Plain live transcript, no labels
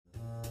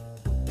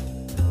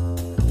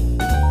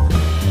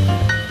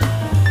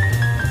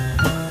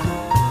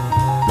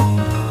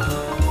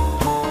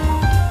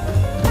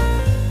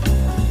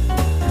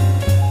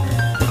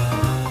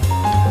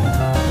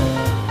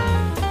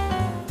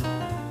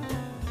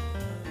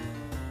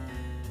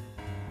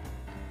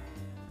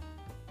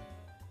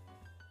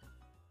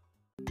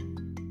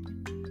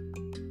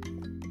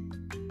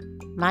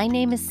My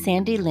name is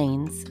Sandy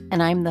Lanes,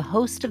 and I'm the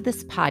host of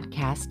this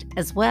podcast,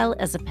 as well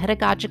as a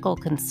pedagogical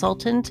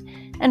consultant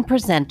and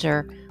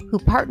presenter who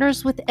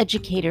partners with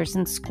educators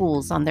and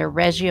schools on their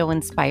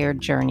Reggio-inspired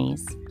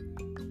journeys.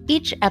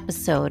 Each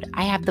episode,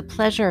 I have the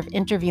pleasure of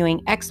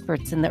interviewing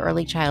experts in the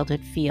early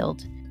childhood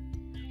field.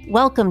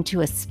 Welcome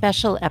to a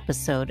special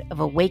episode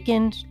of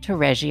Awakened to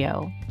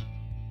Reggio.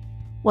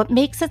 What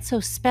makes it so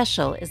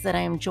special is that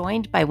I am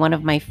joined by one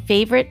of my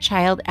favorite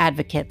child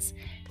advocates,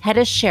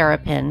 Hedda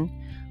Sharapin,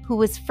 who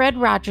was Fred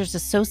Rogers'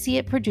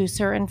 associate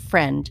producer and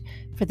friend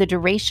for the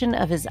duration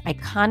of his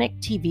iconic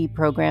TV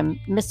program,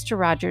 Mr.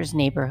 Rogers'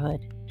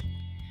 Neighborhood.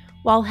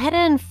 While Hedda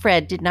and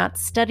Fred did not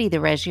study the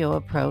Reggio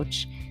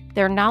approach,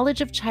 their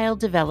knowledge of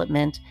child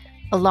development,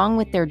 along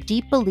with their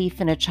deep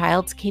belief in a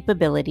child's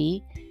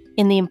capability,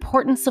 in the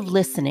importance of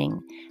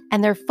listening,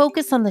 and their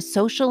focus on the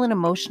social and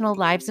emotional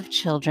lives of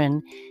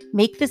children,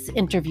 make this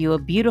interview a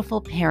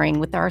beautiful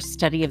pairing with our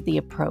study of the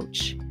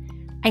approach.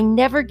 I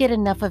never get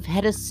enough of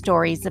Hedda's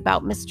stories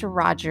about Mr.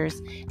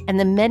 Rogers and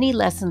the many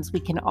lessons we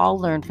can all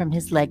learn from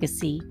his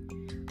legacy.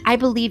 I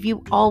believe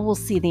you all will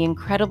see the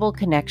incredible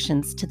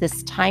connections to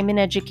this time in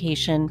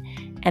education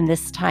and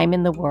this time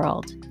in the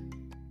world.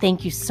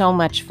 Thank you so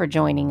much for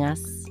joining us.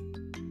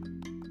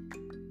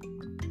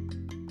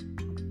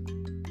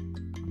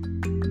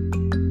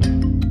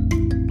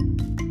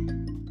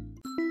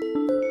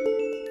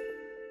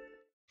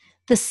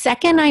 The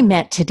second I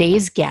met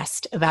today's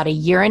guest about a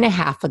year and a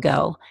half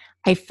ago,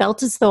 I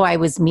felt as though I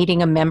was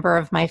meeting a member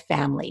of my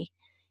family.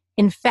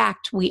 In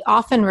fact, we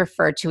often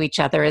refer to each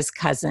other as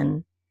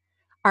cousin.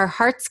 Our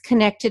hearts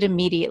connected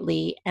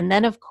immediately, and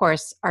then, of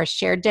course, our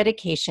shared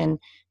dedication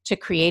to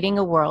creating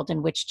a world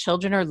in which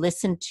children are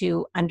listened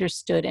to,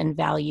 understood, and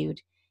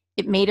valued.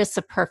 It made us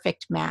a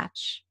perfect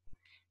match.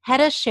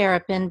 Hedda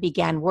Sharapin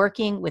began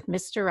working with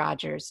Mr.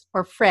 Rogers,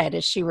 or Fred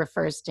as she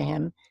refers to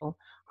him,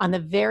 on the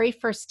very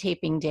first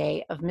taping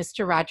day of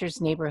Mr. Rogers'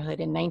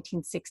 Neighborhood in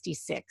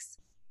 1966.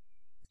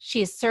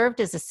 She has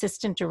served as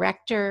assistant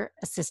director,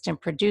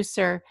 assistant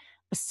producer,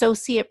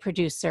 associate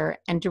producer,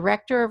 and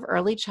director of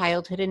early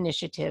childhood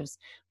initiatives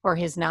for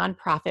his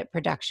nonprofit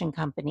production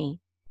company.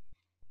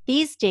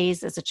 These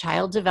days, as a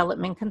child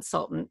development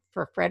consultant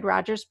for Fred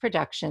Rogers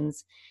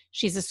Productions,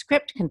 she's a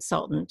script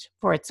consultant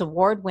for its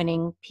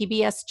award-winning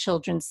PBS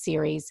children's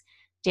series,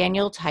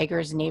 Daniel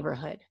Tiger's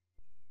Neighborhood.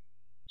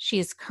 She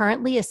is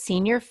currently a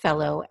senior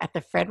fellow at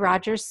the Fred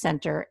Rogers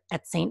Center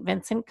at St.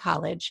 Vincent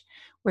College,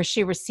 where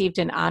she received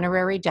an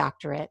honorary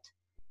doctorate.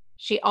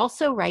 She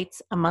also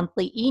writes a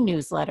monthly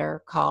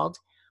e-newsletter called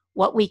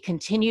What We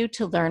Continue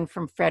to Learn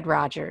from Fred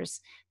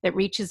Rogers that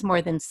reaches more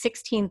than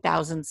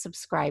 16,000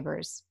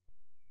 subscribers.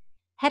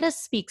 Hedda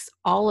speaks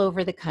all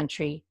over the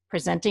country,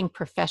 presenting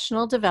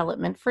professional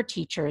development for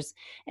teachers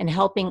and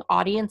helping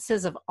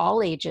audiences of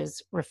all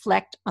ages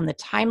reflect on the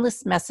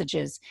timeless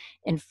messages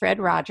in Fred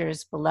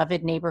Rogers'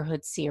 beloved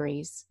Neighborhood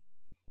series.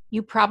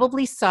 You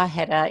probably saw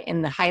Hedda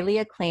in the highly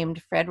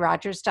acclaimed Fred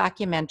Rogers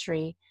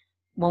documentary,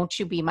 Won't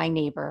You Be My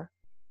Neighbor?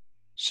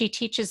 She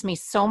teaches me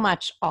so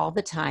much all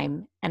the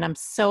time, and I'm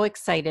so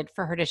excited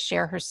for her to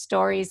share her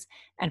stories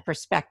and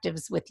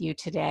perspectives with you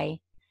today.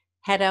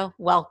 Hedda,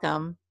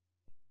 welcome.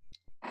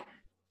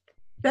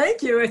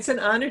 Thank you. It's an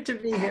honor to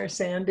be here,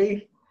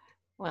 Sandy.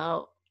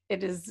 Well,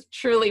 it is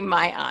truly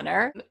my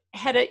honor.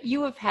 Hedda,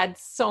 you have had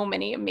so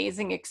many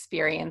amazing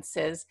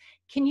experiences.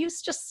 Can you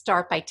just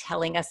start by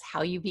telling us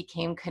how you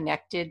became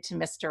connected to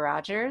Mr.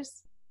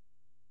 Rogers?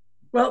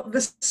 Well,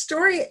 the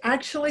story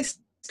actually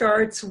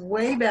starts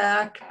way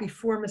back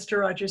before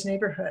Mr. Rogers'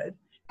 Neighborhood.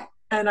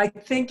 And I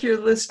think your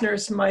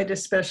listeners might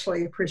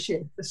especially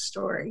appreciate the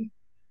story.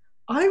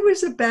 I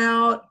was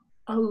about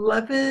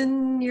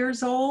 11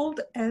 years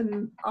old,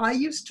 and I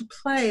used to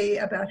play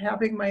about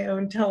having my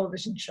own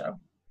television show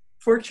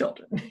for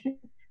children.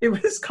 It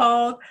was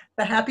called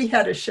The Happy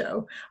Hedda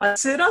Show. I'd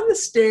sit on the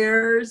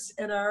stairs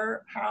in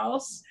our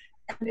house,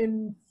 and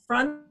in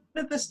front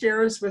of the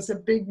stairs was a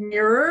big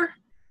mirror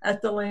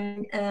at the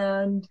landing,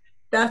 and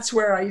that's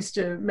where I used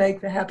to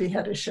make The Happy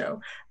Hedda Show.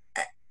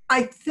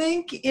 I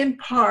think in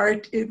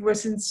part it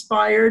was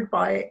inspired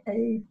by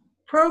a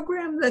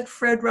program that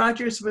Fred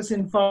Rogers was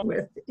involved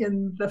with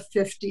in the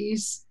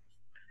 50s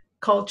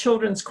called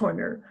Children's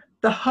Corner.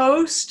 The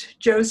host,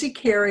 Josie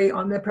Carey,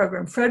 on the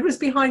program, Fred was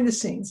behind the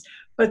scenes,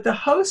 but the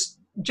host,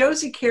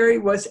 Josie Carey,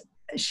 was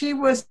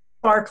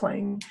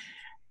sparkling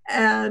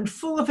and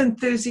full of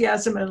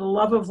enthusiasm and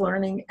love of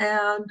learning,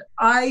 and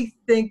I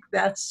think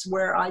that's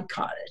where I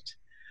caught it.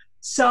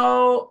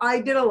 So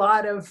I did a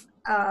lot of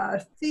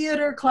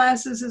theater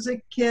classes as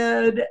a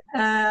kid,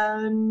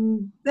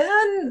 and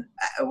then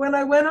when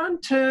I went on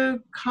to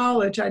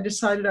college, I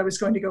decided I was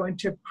going to go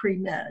into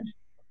pre-med.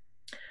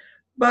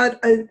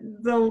 But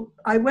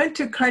I went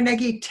to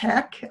Carnegie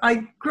Tech.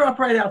 I grew up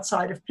right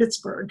outside of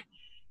Pittsburgh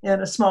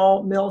in a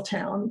small mill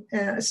town,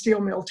 a steel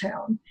mill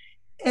town.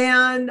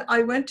 And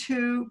I went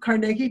to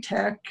Carnegie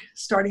Tech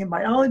starting in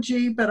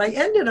biology, but I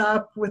ended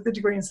up with a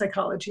degree in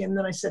psychology, and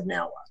then I said,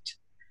 now what?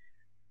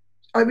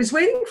 I was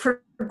waiting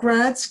for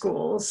grad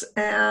schools,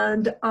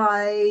 and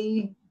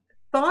I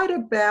thought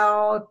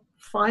about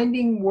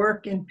finding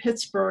work in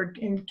Pittsburgh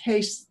in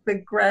case the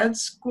grad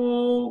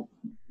school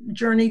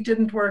journey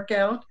didn't work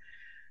out.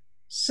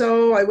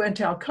 So I went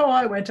to Alcoa,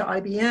 I went to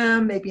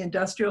IBM, maybe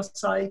industrial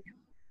psych.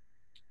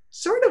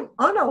 Sort of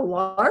on a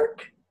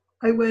lark,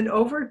 I went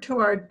over to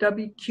our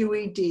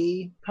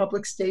WQED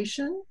public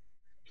station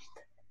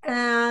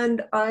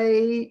and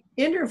I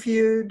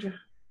interviewed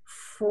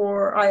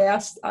I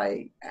asked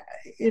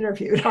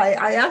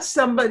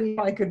somebody if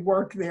I could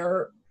work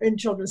there in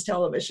children's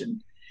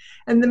television.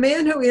 And the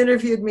man who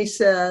interviewed me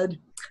said,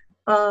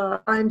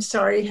 I'm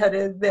sorry,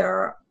 Hedda,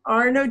 there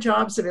are no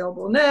jobs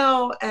available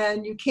now,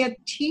 and you can't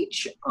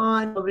teach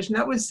on television.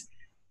 That was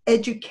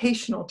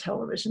educational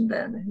television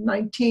then,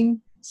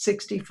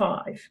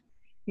 1965.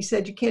 He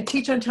said, you can't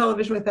teach on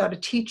television without a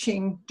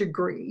teaching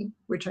degree,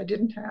 which I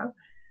didn't have.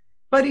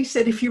 But he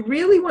said, if you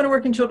really want to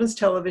work in children's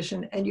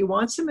television and you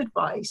want some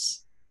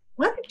advice,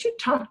 why don't you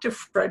talk to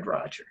Fred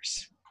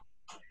Rogers?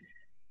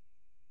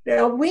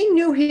 Now, we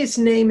knew his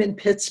name in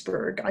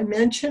Pittsburgh. I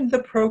mentioned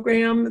the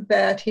program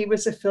that he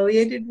was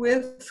affiliated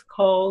with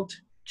called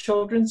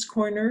Children's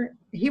Corner.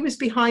 He was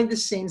behind the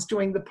scenes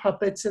doing the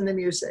puppets and the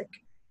music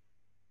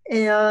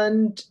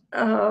and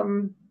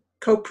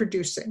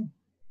co-producing.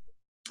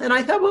 And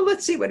I thought, well,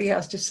 let's see what he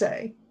has to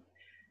say.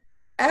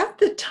 At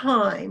the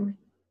time,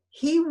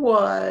 he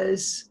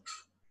was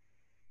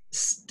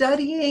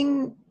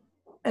studying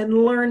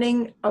and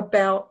learning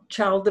about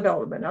child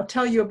development. I'll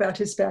tell you about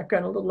his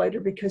background a little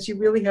later because you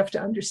really have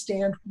to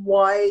understand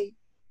why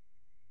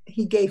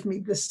he gave me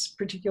this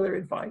particular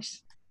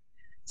advice.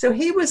 So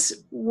he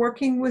was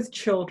working with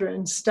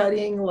children,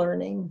 studying,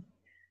 learning,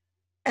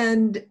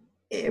 and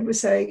it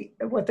was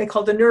what they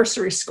called a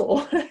nursery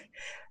school.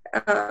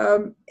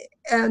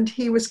 And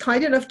he was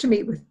kind enough to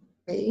meet with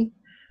me.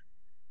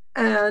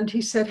 And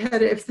he said,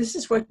 Hedda, if this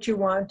is what you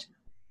want,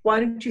 why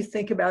don't you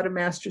think about a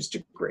master's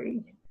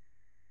degree?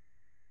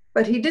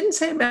 But he didn't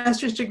say a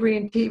master's degree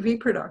in TV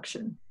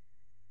production.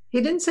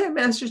 He didn't say a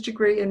master's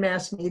degree in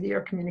mass media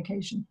or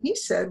communication. He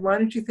said, why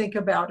don't you think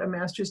about a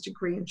master's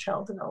degree in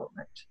child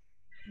development?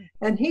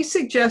 And he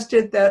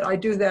suggested that I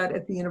do that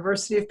at the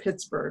University of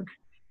Pittsburgh,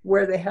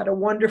 where they had a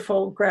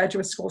wonderful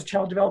graduate school of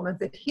child development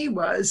that he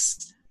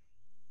was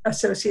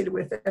associated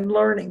with and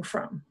learning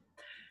from.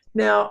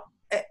 Now,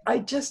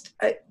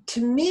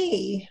 to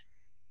me,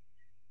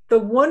 the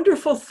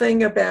wonderful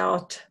thing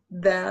about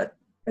that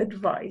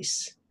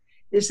advice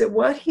is that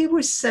what he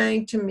was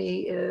saying to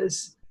me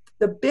is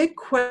the big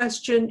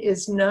question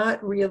is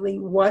not really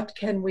what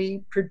can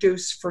we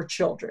produce for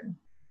children.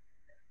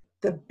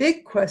 The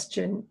big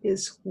question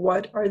is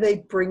what are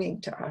they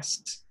bringing to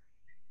us?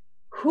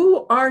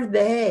 Who are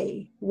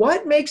they?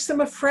 What makes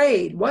them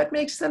afraid? What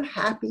makes them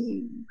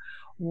happy?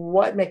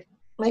 What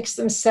makes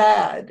them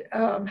sad?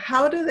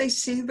 How do they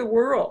see the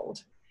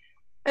world?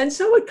 And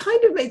so it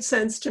kind of made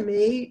sense to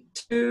me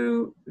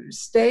to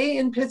stay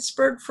in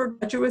Pittsburgh for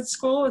graduate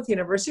school at the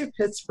University of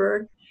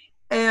Pittsburgh.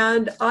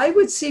 And I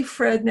would see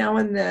Fred now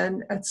and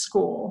then at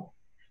school.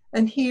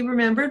 And he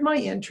remembered my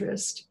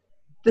interest.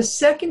 The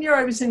second year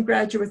I was in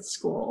graduate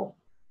school,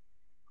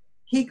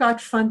 he got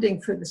funding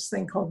for this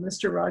thing called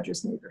Mr.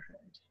 Rogers' Neighborhood.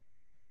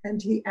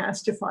 And he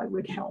asked if I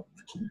would help.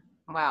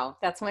 Wow,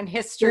 that's when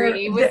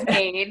history was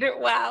made.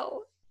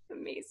 Wow,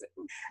 amazing.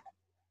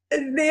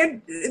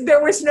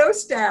 There was no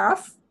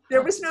staff.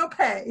 There was no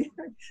pay.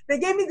 They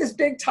gave me this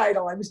big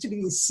title. I was to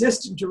be the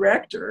assistant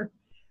director.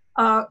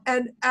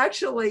 And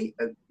actually,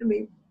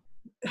 we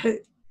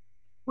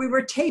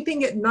were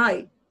taping at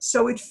night,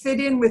 so it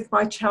fit in with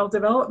my child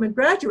development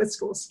graduate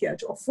school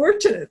schedule,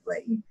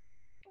 fortunately.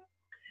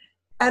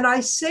 And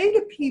I say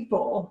to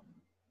people,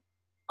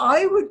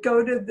 I would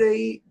go to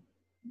the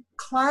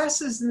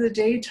classes in the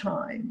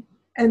daytime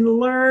and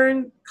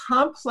learn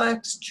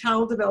complex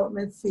child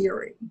development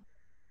theory.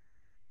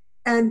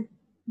 And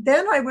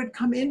then I would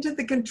come into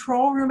the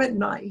control room at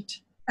night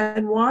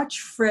and watch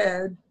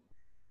Fred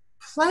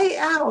play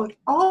out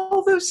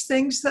all those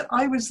things that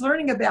I was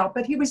learning about,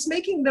 but he was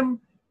making them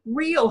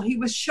real. He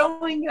was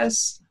showing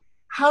us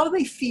how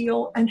they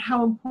feel and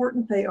how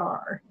important they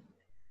are.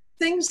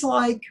 Things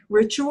like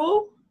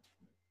ritual,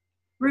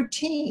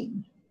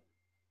 routine,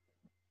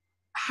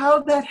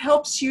 how that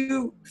helps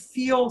you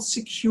feel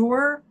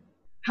secure,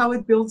 how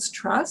it builds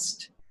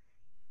trust,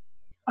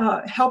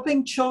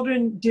 helping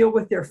children deal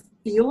with their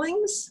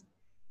feelings,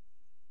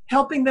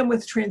 helping them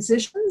with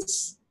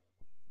transitions.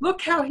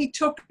 Look how he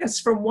took us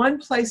from one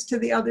place to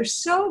the other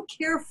so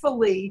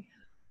carefully,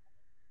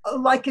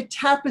 like a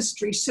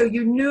tapestry, so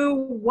you knew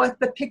what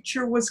the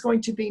picture was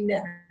going to be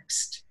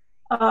next.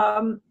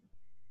 And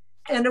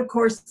of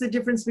course, the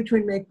difference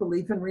between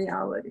make-believe and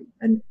reality,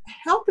 and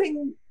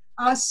helping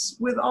us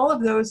with all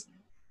of those.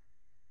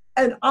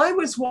 And I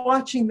was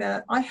watching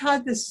that. I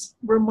had this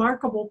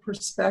remarkable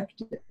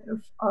perspective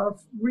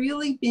of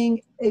really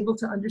being able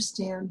to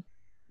understand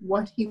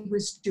what he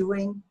was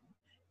doing.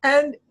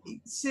 And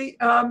see,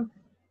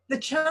 the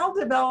child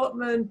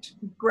development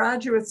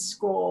graduate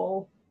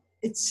school,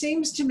 it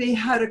seems to me,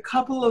 had a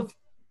couple of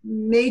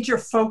major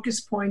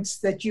focus points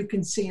that you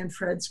can see in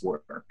Fred's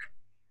work.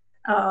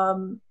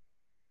 Um,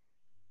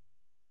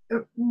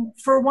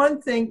 for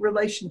one thing,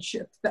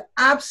 relationship, the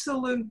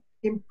absolute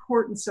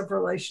importance of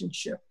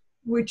relationship,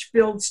 which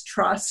builds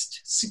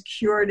trust,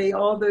 security,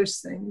 all those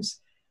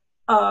things.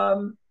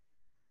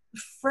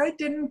 Fred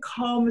didn't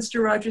call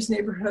Mr. Rogers'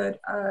 Neighborhood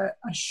a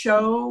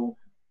show.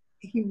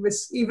 He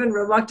was even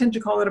reluctant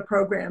to call it a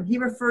program. He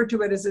referred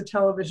to it as a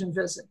television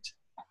visit.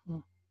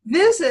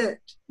 Visit,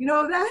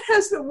 that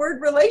has the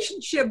word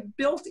relationship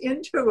built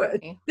into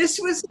it. This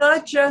was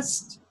not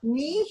just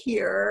me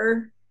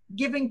here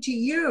giving to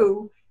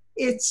you.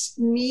 It's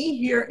me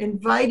here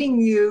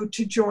inviting you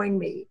to join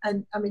me.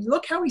 And I mean,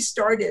 look how he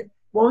started.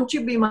 Won't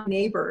you be my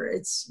neighbor?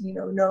 It's,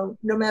 no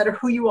matter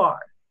who you are,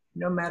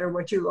 no matter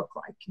what you look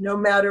like, no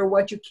matter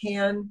what you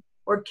can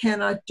or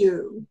cannot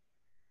do,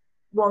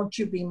 won't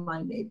you be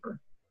my neighbor?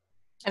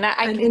 And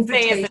I can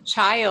say as a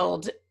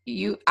child,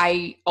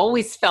 I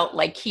always felt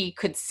like he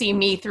could see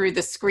me through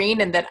the screen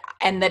and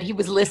that he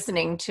was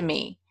listening to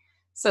me.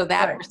 So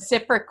that right.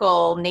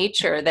 Reciprocal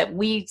nature that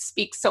we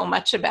speak so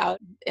much about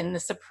in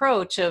this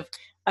approach of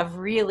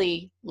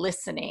really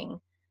listening,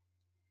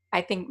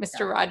 I think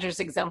Mr. Rogers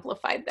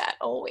exemplified that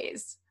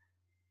always.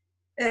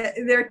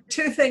 There are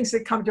two things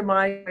that come to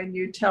mind when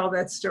you tell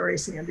that story,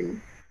 Sandy,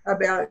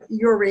 about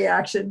your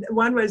reaction.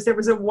 One was there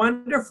was a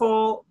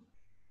wonderful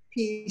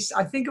piece,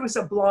 I think it was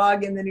a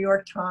blog in the New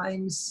York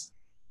Times,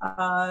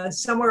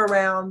 somewhere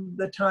around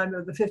the time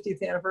of the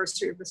 50th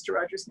anniversary of Mr.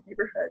 Rogers'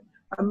 Neighborhood.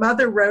 A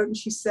mother wrote, and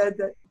she said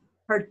that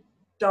her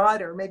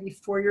daughter, maybe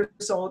 4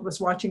 years old,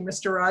 was watching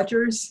Mr.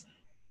 Rogers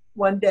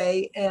one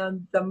day,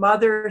 and the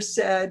mother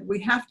said, we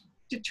have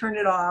to turn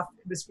it off.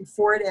 It was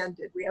before it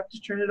ended. We have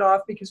to turn it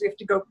off because we have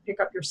to go pick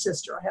up your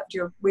sister.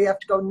 We have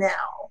to go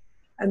now.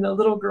 And the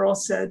little girl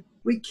said,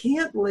 we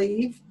can't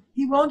leave.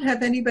 He won't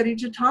have anybody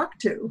to talk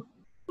to.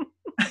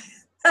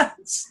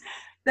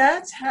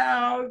 That's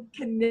how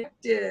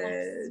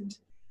connected.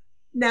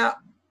 Now,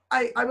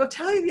 I will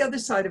tell you the other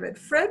side of it.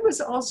 Fred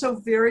was also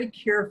very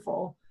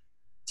careful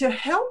to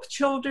help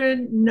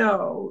children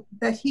know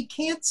that he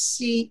can't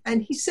see,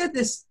 and he said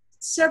this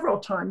several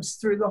times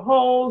through the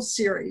whole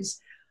series,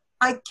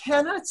 I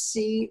cannot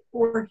see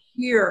or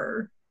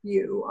hear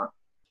you,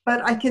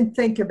 but I can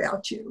think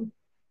about you.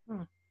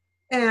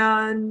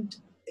 And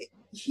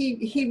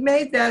he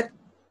made that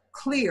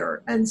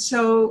clear. And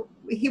so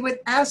he would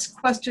ask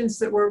questions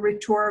that were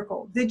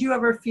rhetorical. Did you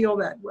ever feel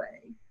that way?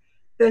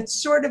 That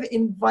sort of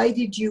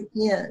invited you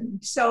in.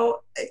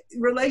 So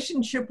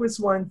relationship was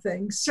one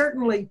thing.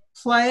 Certainly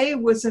play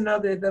was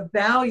another, the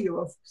value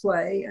of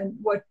play and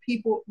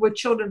what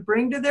children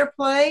bring to their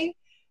play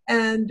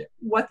and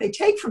what they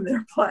take from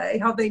their play,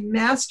 how they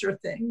master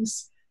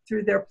things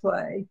through their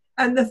play.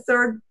 And the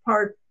third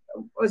part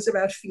was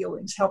about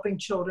feelings, helping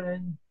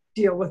children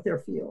deal with their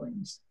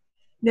feelings.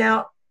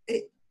 Now,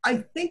 I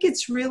think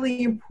it's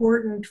really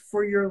important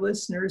for your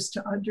listeners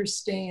to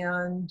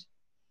understand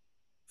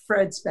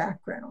Fred's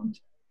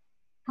background.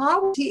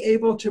 How was he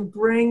able to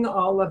bring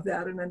all of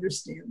that and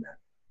understand that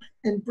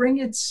and bring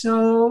it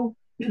so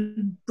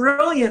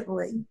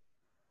brilliantly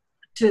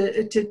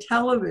to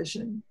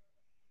television?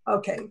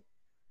 Okay.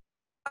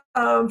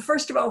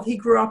 First of all, he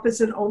grew up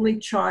as an only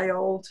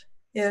child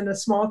in a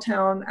small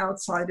town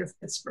outside of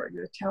Pittsburgh,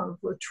 the town of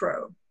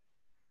Latrobe.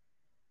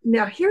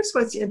 Now, here's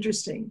what's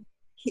interesting.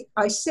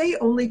 I say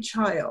only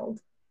child,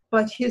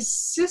 but his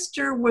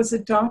sister was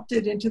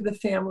adopted into the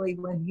family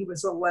when he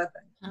was 11.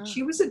 Oh.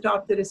 She was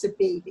adopted as a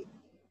baby.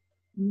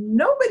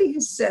 Nobody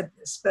has said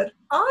this, but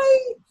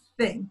I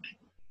think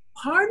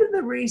part of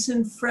the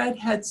reason Fred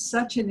had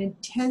such an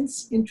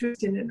intense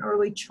interest in an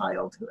early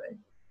childhood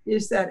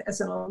is that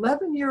as an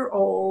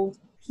 11-year-old,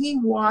 he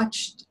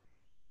watched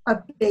a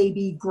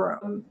baby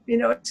grow.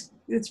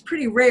 It's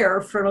pretty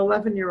rare for an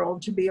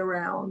 11-year-old to be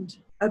around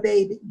a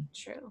baby.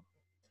 True.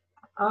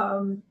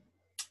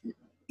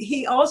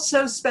 He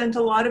also spent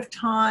a lot of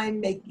time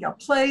making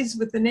up plays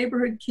with the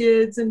neighborhood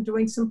kids and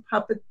doing some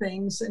puppet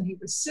things. And he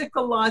was sick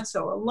a lot,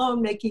 so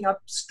alone making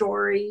up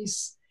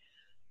stories.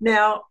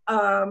 Now,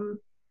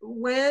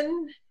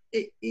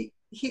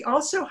 he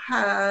also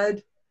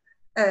had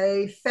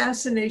a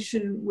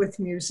fascination with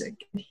music.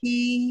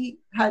 He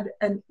had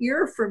an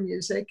ear for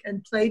music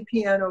and played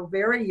piano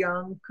very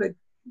young, could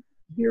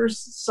hear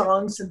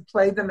songs and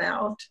play them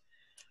out.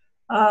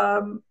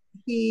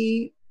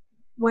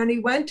 When he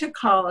went to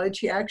college,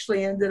 he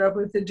actually ended up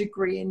with a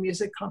degree in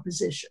music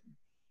composition.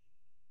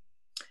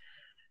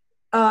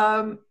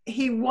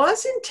 He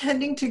was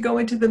intending to go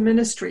into the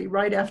ministry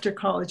right after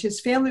college.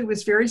 His family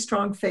was very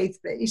strong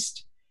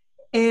faith-based,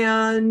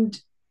 and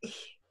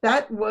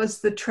that was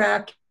the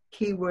track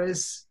he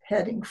was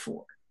heading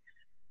for.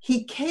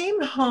 He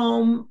came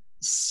home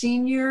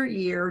senior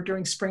year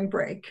during spring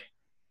break,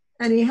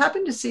 and he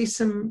happened to see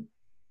some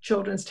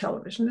children's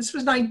television. This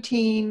was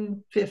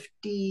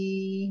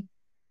 1950,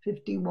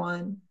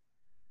 51,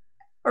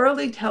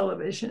 early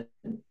television.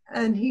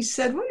 And he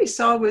said what he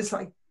saw was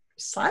like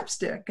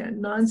slapstick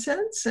and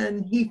nonsense,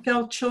 and he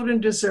felt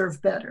children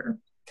deserve better.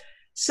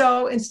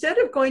 So instead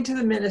of going to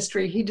the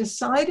ministry, he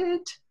decided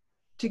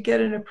to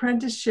get an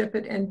apprenticeship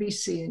at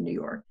NBC in New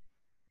York.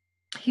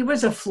 he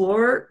was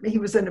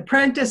an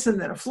apprentice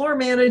and then a floor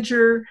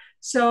manager.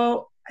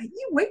 So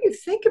when you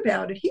think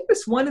about it, he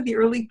was one of the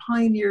early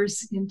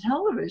pioneers in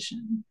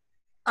television.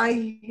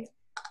 I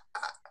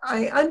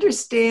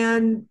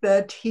understand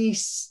that he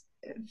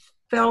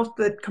felt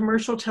that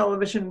commercial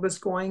television was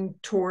going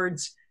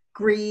towards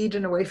greed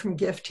and away from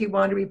GIFT. He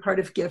wanted to be part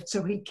of GIFT.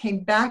 So he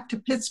came back to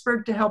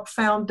Pittsburgh to help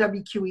found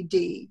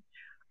WQED,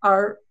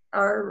 our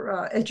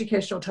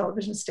educational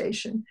television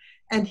station.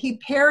 And he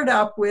paired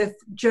up with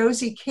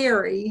Josie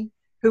Carey,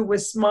 who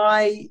was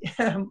my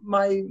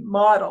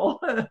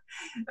model,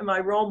 my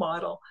role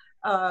model,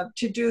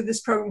 to do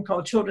this program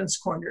called Children's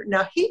Corner.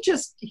 Now, he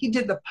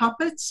did the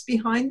puppets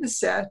behind the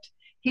set.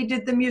 He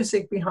did the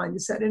music behind the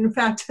set. And in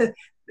fact,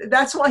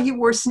 that's why he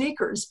wore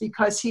sneakers,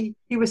 because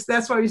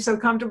that's why he was so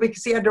comfortable,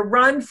 because he had to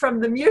run from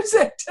the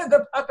music to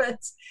the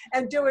puppets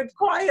and do it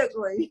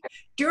quietly.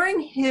 During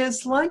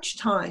his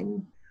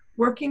lunchtime,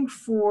 working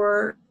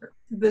for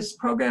this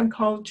program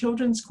called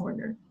Children's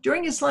Corner,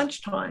 during his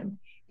lunchtime,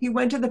 he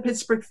went to the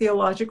Pittsburgh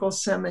Theological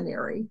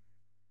Seminary,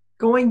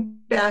 going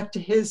back to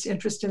his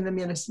interest in the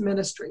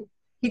ministry.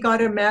 He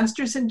got a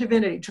master's in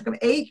divinity. It took him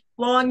 8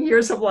 long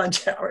years of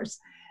lunch hours.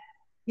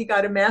 He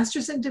got a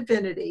master's in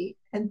divinity,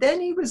 and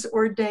then he was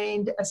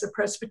ordained as a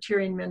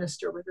Presbyterian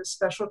minister with a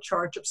special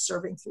charge of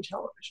serving through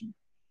television.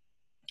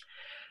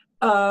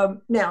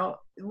 Now,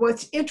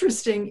 what's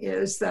interesting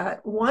is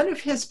that one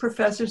of his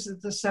professors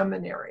at the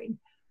seminary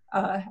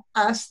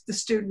asked the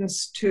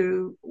students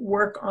to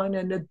work on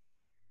an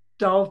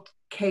adult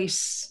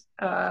case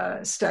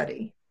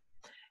study.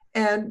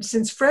 And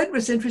since Fred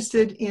was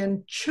interested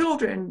in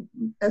children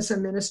as a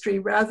ministry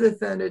rather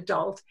than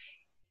adult,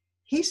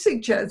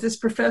 this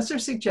professor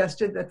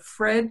suggested that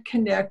Fred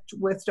connect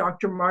with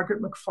Dr.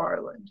 Margaret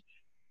McFarland,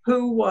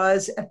 who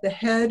was at the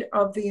head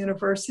of the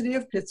University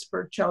of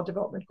Pittsburgh Child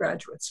Development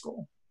Graduate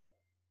School.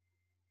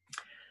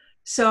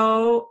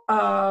 So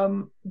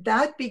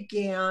that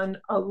began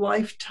a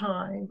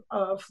lifetime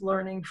of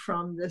learning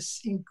from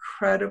this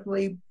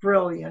incredibly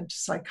brilliant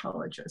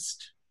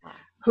psychologist,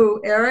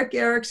 who Erik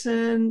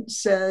Erikson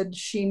said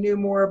she knew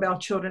more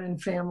about children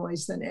and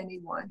families than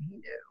anyone he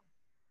knew.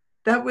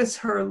 That was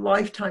her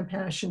lifetime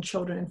passion,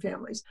 children and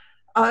families.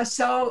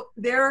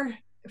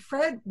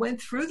 Fred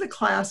went through the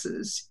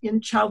classes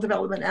in child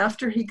development.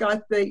 After he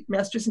got the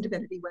master's in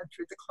divinity, went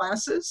through the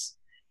classes,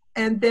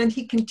 and then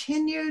he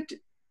continued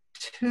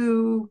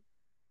to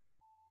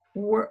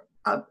work.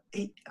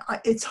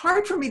 It's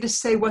hard for me to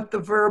say what the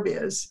verb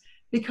is,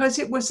 because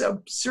it was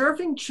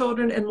observing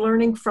children and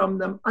learning from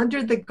them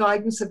under the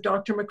guidance of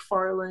Dr.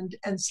 McFarland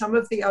and some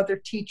of the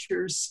other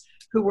teachers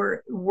who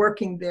were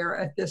working there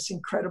at this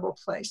incredible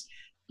place.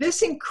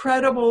 This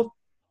incredible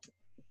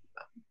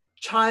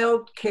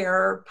child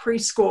care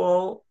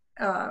preschool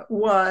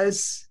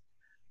was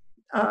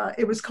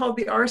called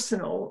the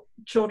Arsenal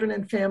Children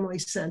and Family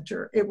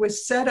Center. It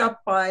was set up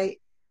by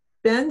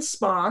Ben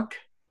Spock,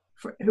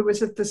 who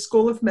was at the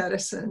School of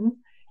Medicine,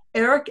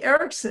 Erik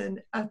Erikson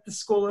at the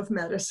School of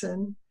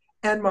Medicine,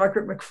 and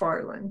Margaret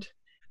McFarland.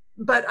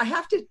 But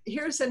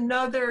here's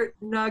another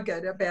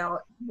nugget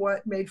about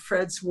what made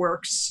Fred's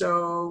work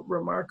so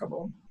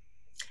remarkable.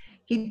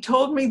 He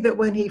told me that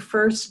when he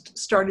first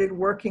started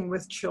working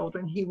with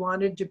children, he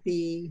wanted to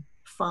be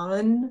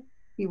fun,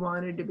 he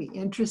wanted to be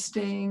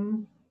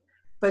interesting,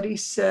 but he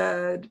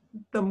said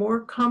the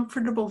more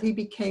comfortable he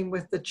became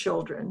with the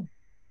children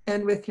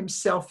and with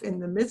himself in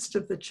the midst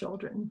of the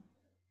children,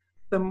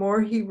 the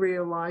more he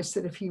realized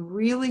that if he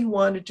really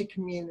wanted to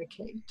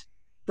communicate,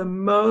 the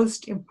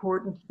most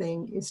important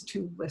thing is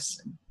to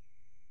listen.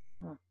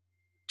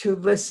 To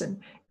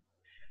listen.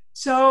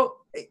 So,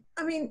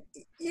 I mean,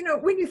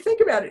 when you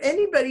think about it,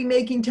 anybody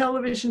making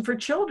television for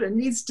children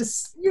you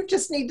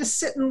just need to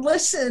sit and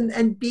listen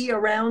and be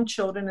around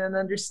children and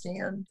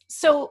understand.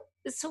 So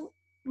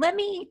let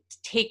me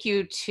take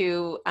you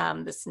to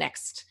this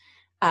next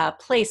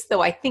place,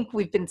 though I think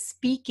we've been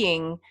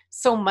speaking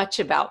so much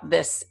about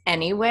this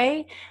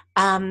anyway,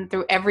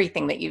 through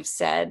everything that you've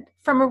said.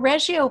 From a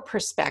Reggio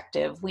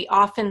perspective, we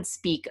often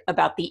speak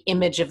about the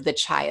image of the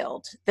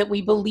child, that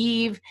we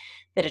believe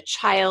that a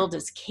child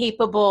is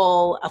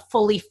capable, a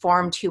fully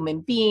formed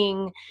human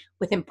being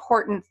with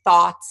important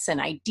thoughts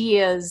and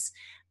ideas,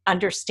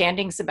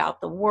 understandings about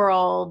the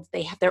world.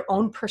 They have their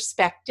own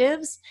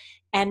perspectives,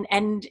 and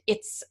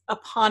it's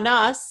upon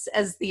us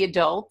as the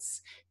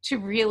adults to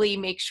really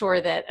make sure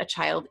that a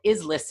child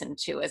is listened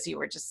to, as you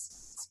were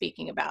just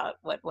speaking about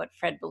what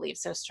Fred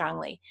believes so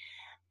strongly.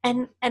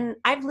 And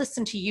I've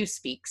listened to you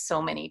speak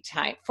so many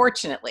times.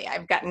 Fortunately,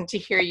 I've gotten to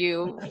hear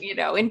you,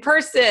 in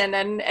person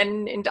and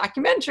in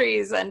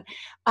documentaries, and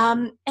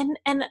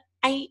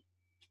I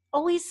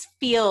always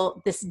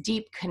feel this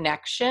deep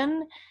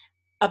connection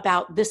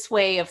about this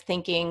way of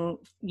thinking,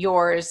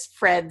 yours,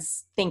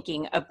 Fred's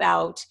thinking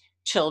about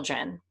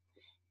children.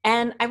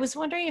 And I was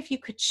wondering if you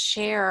could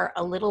share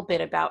a little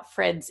bit about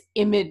Fred's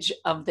image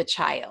of the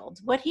child,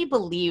 what he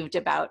believed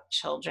about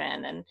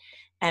children,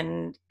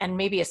 and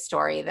maybe a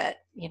story that,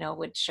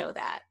 would show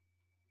that.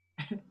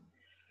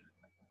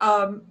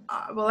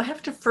 Well, I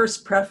have to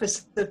first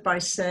preface it by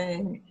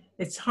saying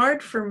it's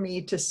hard for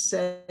me to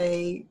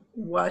say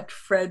what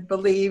Fred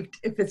believed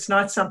if it's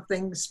not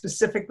something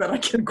specific that I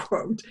can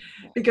quote,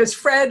 because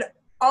Fred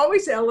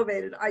always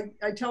elevated.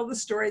 I tell the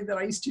story that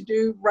I used to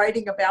do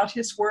writing about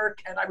his work,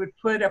 and I would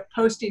put a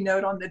Post-it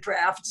note on the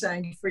draft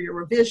saying for your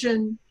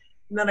revision.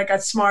 And then I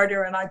got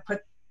smarter and I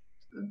put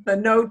the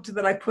note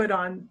that I put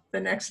on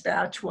the next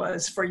batch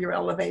was for your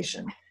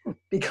elevation,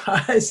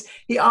 because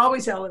he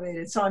always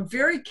elevated. So I'm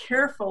very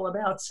careful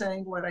about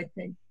saying what I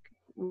think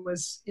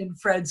was in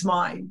Fred's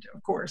mind,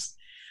 of course.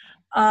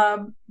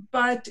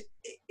 But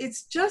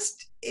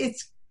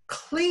it's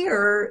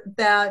clear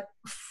that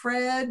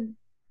Fred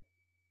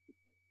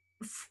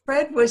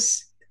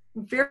was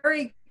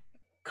very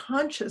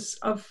conscious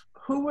of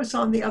who was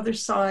on the other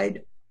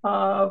side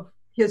of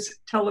his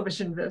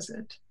television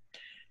visit.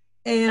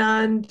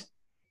 And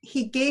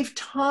he gave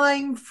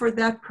time for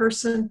that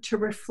person to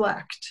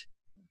reflect.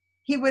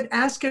 He would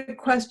ask a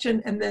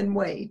question and then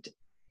wait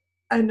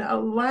and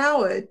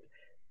allow it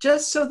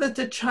just so that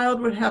the child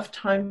would have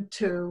time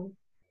to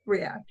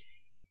react.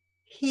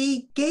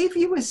 He gave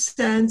you a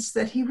sense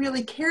that he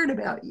really cared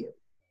about you.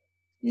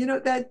 You know,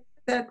 that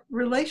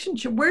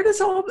relationship, where does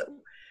all the,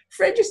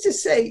 Fred used to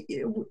say,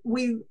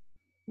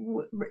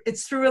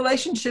 it's through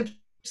relationships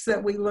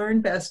that we learn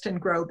best and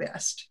grow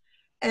best.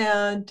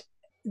 And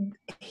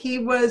he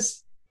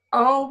was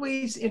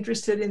always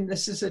interested in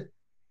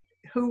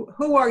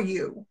who are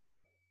you?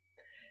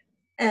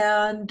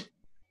 And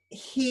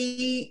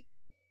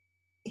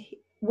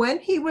when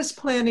he was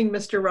planning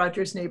Mr.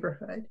 Rogers'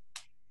 Neighborhood,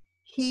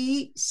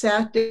 he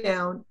sat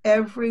down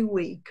every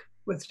week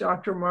with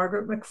Dr.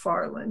 Margaret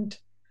McFarland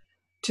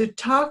to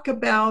talk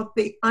about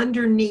the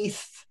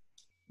underneath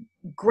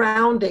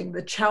grounding,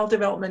 the child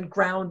development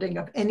grounding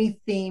of any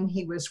theme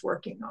he was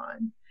working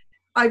on.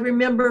 I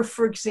remember,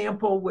 for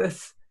example,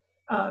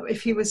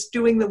 if he was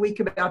doing the week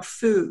about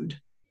food,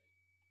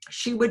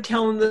 she would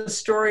tell him the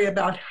story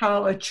about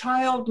how a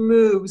child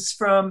moves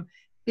from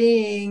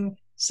being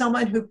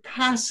someone who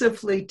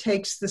passively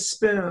takes the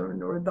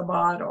spoon or the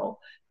bottle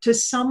to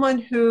someone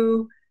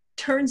who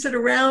turns it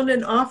around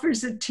and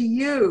offers it to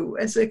you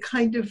as a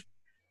kind of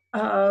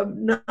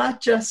not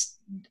just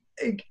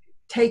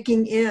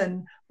taking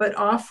in, but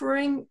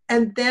offering,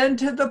 and then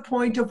to the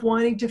point of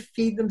wanting to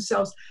feed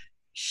themselves.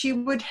 She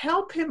would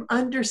help him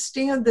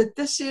understand that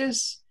this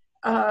is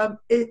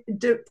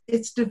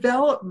it's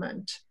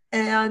development,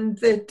 and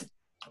that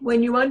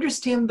when you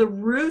understand the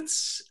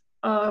roots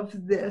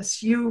of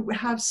this, you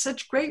have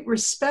such great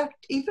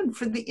respect even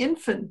for the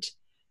infant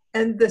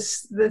and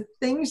the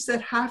things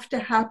that have to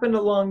happen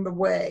along the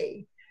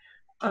way.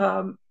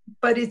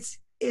 But it's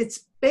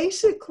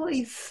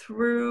basically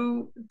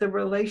through the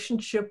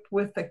relationship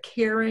with a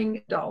caring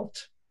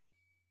adult.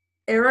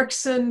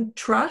 Erikson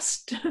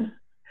trust,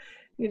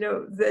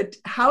 that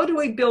how do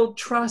we build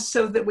trust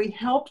so that we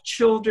help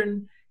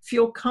children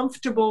feel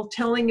comfortable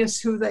telling us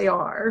who they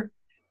are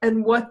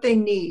and what they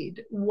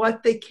need,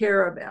 what they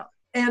care about.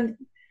 And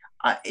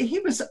I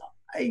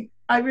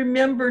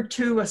remember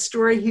too a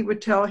story he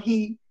would tell.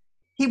 He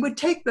would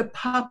take the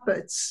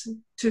puppets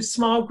to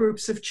small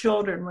groups of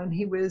children when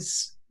he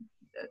was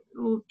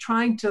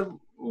trying to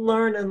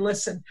learn and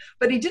listen,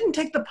 but he didn't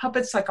take the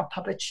puppets like a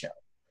puppet show.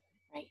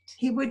 Right.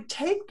 He would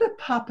take the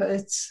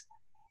puppets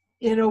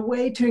in a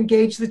way to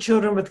engage the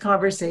children with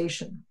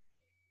conversation.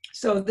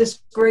 So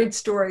this great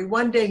story,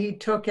 one day he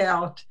took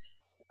out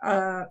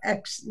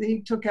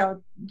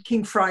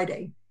King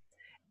Friday,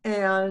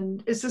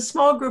 and it's a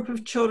small group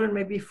of children,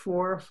 maybe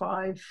 4 or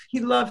 5. He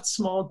loved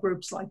small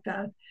groups like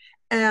that.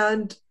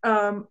 And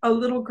a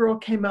little girl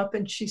came up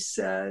and she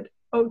said,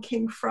 "Oh,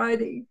 King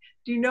Friday,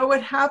 do you know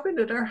what happened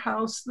at our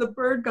house? The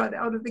bird got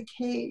out of the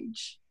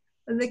cage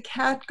and the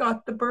cat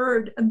got the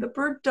bird and the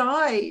bird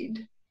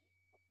died."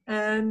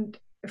 And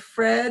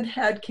Fred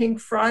had King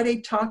Friday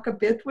talk a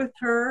bit with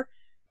her.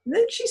 And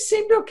then she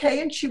seemed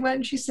okay, and she went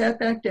and she sat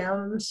back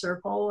down in the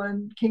circle,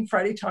 and King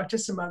Friday talked to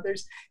some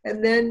others.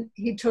 And then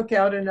he took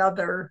out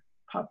another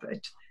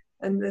puppet,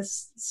 and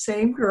this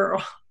same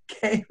girl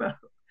came up,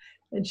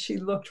 and she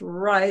looked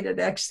right at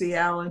X the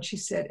owl, and she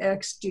said,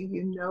 "X, do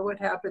you know what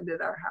happened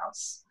at our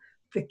house?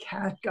 The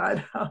cat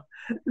got out,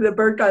 the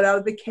bird got out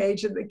of the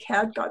cage, and the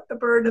cat got the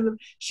bird." And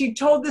she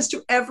told this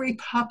to every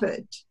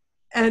puppet.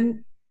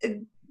 And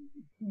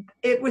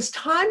it was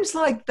times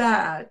like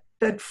that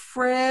that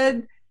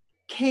Fred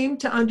came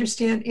to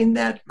understand, in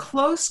that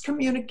close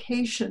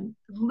communication,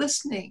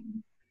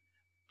 listening,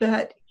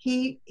 that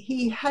he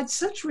had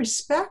such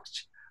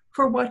respect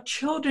for what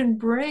children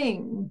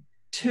bring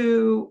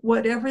to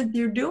whatever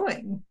they're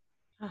doing.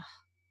 Oh,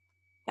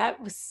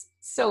 that was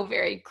so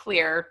very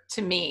clear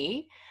to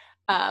me,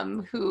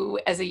 who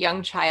as a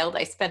young child,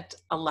 I spent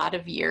a lot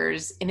of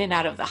years in and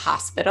out of the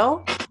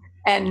hospital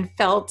and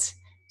felt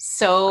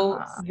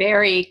so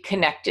very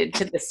connected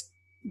to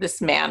this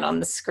man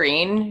on the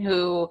screen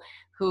who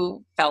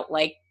felt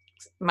like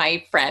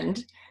my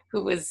friend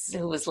who was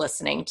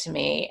listening to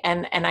me.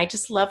 And I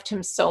just loved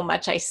him so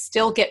much. I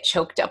still get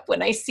choked up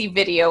when I see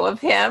video of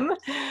him.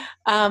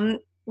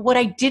 what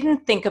I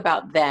didn't think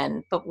about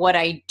then, but what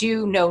I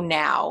do know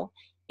now,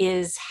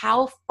 is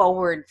how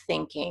forward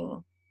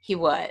thinking he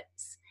was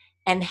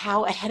and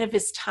how ahead of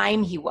his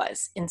time he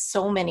was in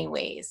so many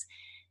ways.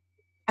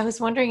 I was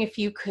wondering if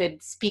you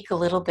could speak a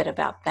little bit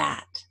about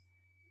that.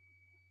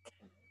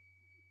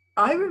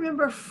 I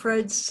remember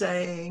Fred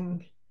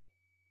saying,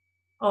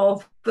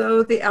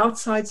 although the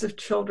outsides of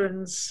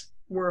children's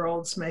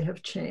worlds may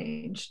have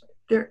changed,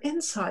 their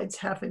insides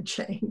haven't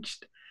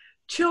changed.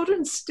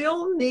 Children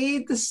still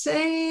need the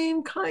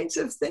same kinds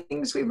of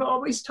things we've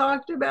always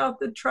talked about: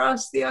 the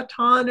trust, the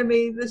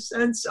autonomy, the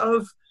sense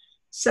of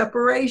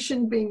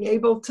separation, being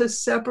able to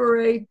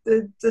separate,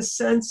 the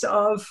sense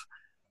of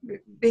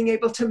being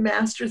able to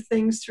master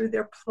things through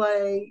their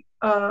play,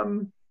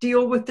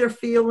 deal with their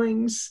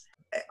feelings.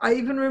 I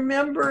even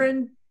remember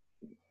in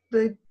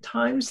the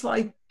times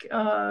like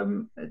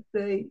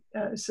the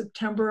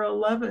September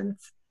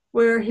 11th,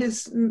 where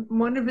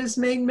one of his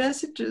main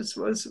messages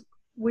was,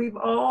 we've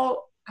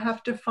all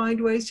have to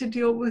find ways to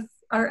deal with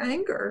our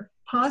anger,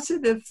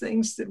 positive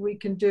things that we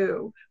can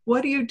do.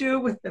 What do you do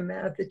with the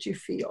mad that you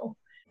feel?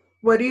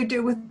 What do you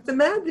do with the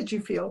mad that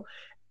you feel?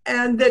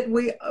 And that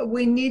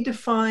we need to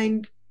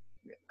find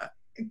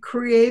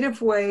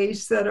creative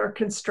ways that are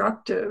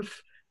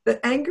constructive. That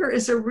anger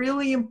is a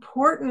really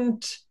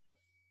important,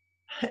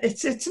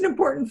 it's an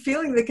important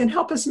feeling that can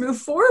help us move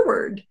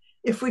forward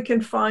if we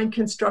can find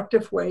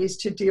constructive ways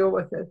to deal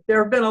with it.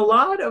 There have been a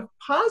lot of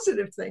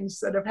positive things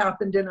that have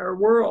happened in our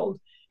world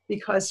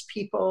because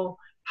people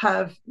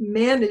have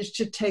managed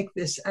to take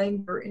this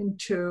anger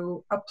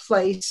into a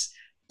place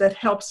that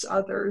helps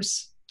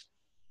others.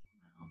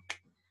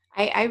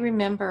 I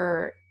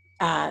remember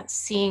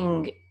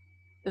seeing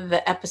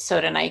the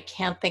episode, and I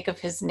can't think of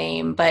his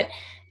name, but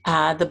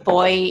the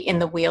boy in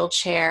the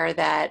wheelchair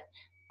that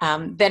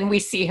then we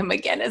see him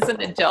again as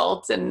an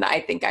adult, and I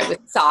think I was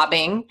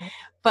sobbing.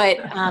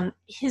 But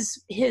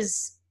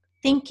his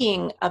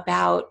thinking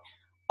about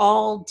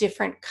all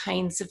different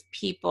kinds of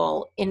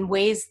people in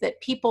ways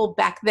that people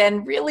back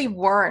then really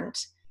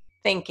weren't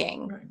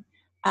thinking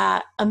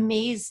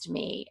amazed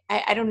me.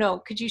 I don't know.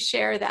 Could you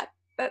share that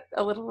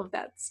a little of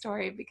that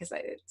story, because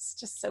it's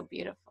just so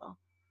beautiful.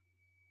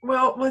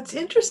 Well, what's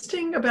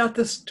interesting about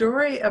the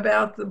story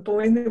about the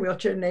boy in the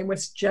wheelchair, name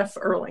was Jeff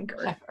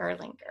Erlinger. Jeff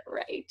Erlinger,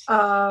 right.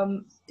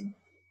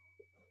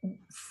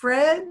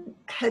 Fred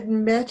had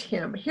met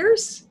him.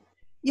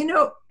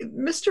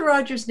 Mr.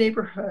 Rogers'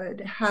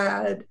 Neighborhood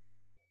had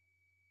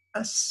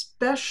a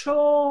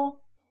special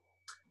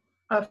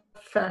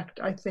effect,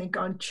 I think,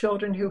 on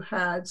children who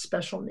had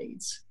special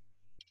needs,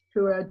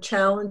 who had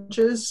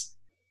challenges,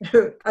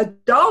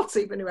 adults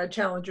even who had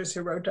challenges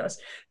who wrote to us.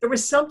 There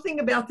was something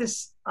about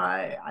this,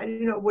 I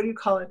don't know, what do you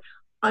call it?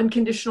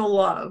 Unconditional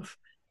love.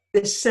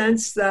 This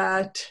sense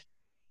that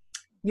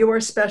you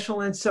are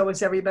special and so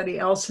is everybody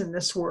else in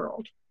this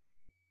world.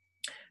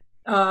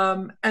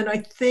 And I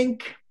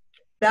think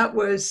that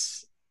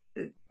was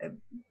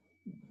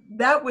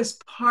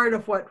part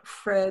of what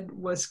Fred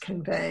was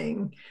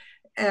conveying.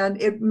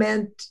 And it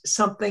meant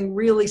something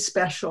really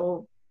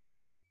special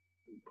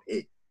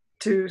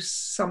to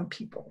some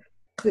people.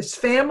 This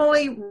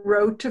family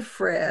wrote to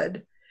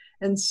Fred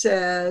and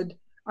said,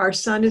 our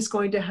son is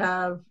going to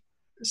have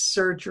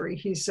surgery.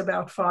 He's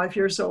about 5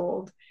 years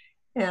old,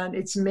 and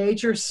it's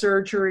major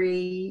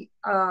surgery.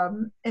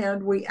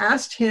 And we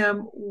asked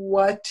him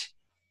what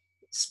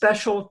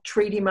special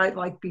treat he might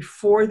like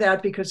before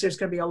that, because there's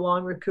going to be a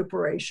long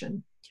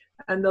recuperation.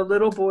 And the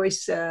little boy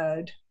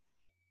said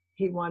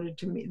he wanted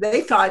to meet, they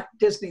thought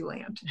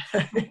Disneyland.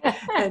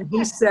 And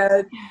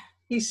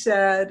he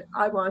said,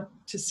 I want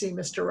to see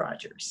Mr.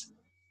 Rogers.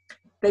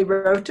 They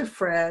wrote to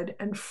Fred,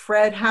 and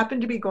Fred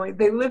happened to be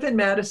they live in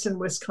Madison,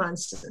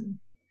 Wisconsin.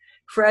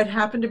 Fred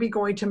happened to be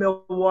going to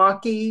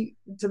Milwaukee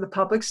to the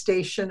public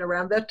station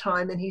around that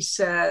time, and he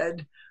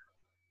said,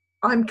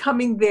 I'm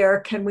coming there,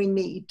 can we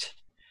meet?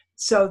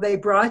 So they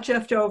brought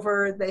Jeff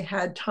over, they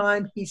had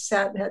time, he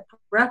sat and had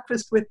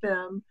breakfast with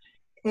them.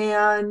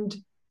 And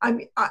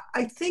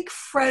I think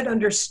Fred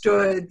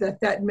understood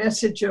that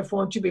message of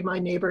won't you be my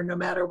neighbor no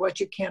matter what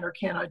you can or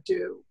cannot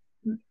do,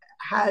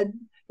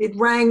 it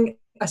rang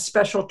a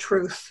special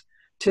truth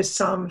to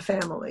some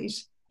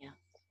families.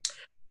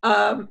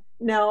 Yeah.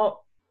 Now,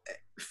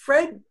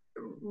 Fred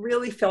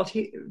really felt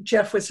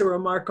Jeff was a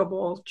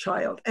remarkable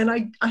child. And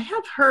I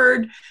have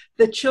heard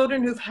that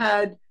children who've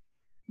had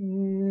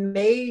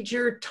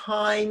major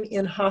time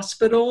in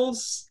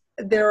hospitals,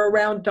 they're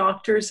around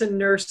doctors and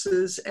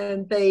nurses,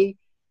 and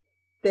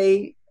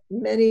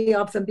many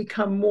of them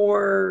become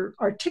more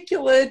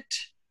articulate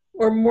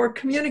or more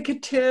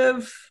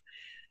communicative.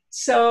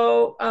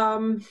 So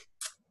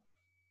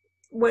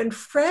when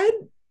Fred,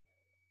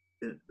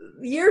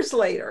 years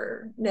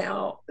later,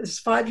 now it's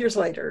 5 years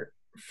later,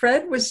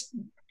 Fred was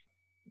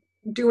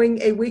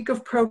doing a week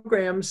of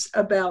programs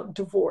about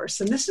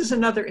divorce. And this is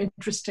another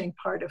interesting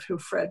part of who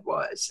Fred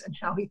was and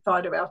how he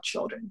thought about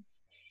children.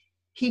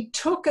 He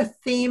took a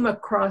theme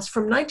across,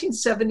 from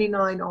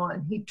 1979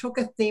 on, he took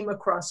a theme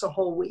across a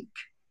whole week.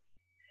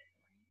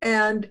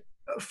 And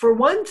for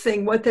one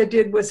thing, what that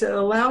did was it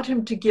allowed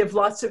him to give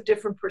lots of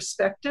different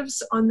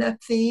perspectives on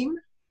that theme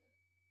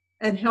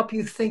and help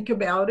you think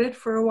about it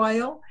for a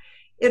while.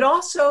 It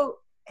also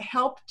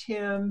helped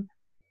him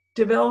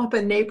develop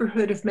a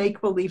neighborhood of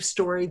make-believe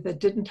story that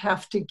didn't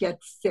have to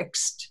get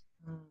fixed,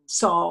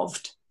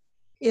 solved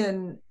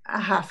in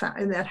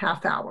that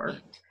half hour.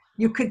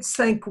 You could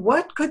think,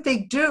 what could they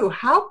do?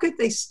 How could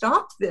they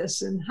stop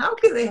this? And how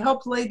could they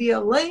help Lady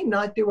Elaine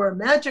not do her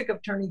magic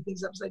of turning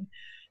things upside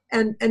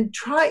down? And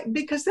try,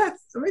 because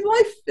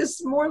life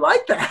is more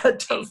like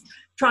that, of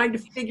trying to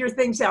figure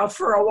things out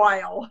for a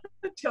while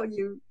until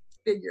you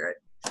figure it.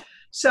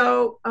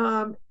 So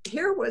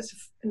here was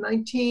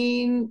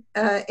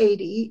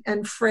 1980,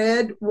 and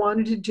Fred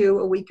wanted to do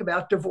a week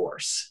about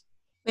divorce.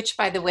 Which,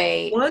 by the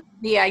way,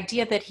 the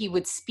idea that he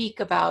would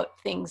speak about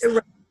things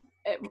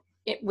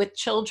with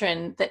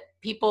children that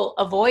people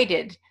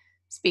avoided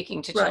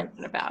speaking to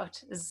children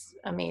about is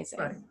amazing.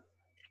 Right.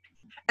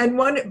 And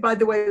by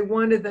the way,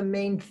 one of the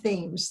main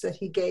themes that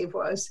he gave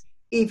was,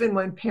 even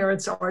when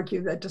parents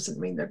argue, that doesn't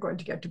mean they're going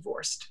to get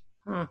divorced.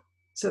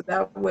 So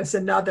that was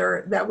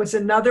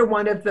another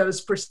one of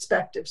those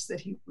perspectives that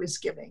he was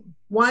giving.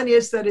 One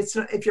is that it's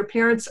not, if your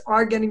parents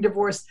are getting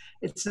divorced,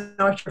 it's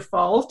not your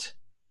fault.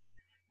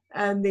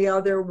 And the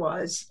other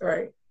was,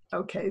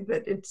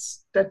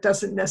 that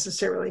doesn't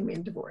necessarily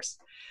mean divorce.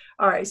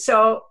 All right,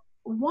 so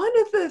one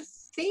of the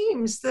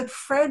themes that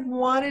Fred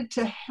wanted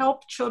to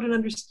help children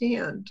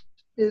understand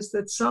is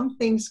that some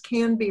things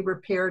can be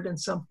repaired and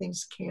some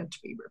things can't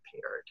be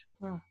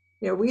repaired.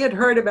 We had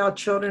heard about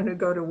children who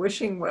go to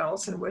wishing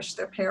wells and wish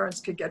their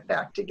parents could get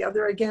back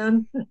together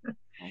again.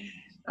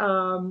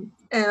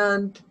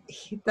 And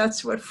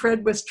that's what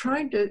Fred was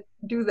trying to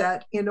do,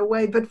 that in a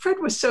way. But Fred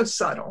was so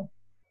subtle.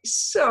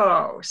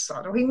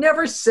 He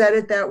never said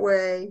it that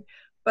way,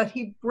 but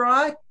he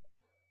brought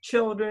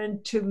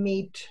children to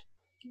meet.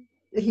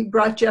 He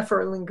brought Jeff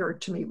Erlinger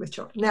to meet with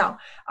children. Now,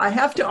 I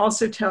have to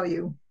also tell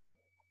you,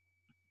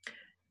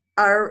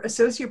 our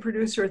associate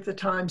producer at the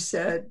time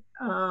said,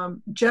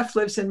 Jeff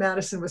lives in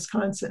Madison,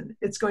 Wisconsin.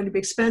 It's going to be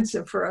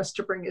expensive for us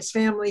to bring his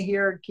family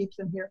here and keep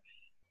them here.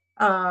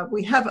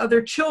 We have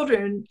other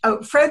children.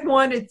 Fred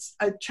wanted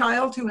a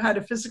child who had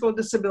a physical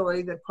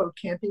disability that, quote,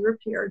 can't be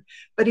repaired,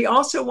 but he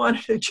also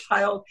wanted a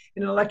child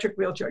in an electric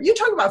wheelchair. You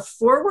talk about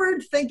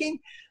forward thinking.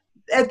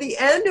 At the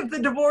end of the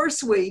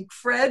divorce week,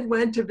 Fred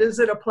went to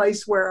visit a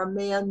place where a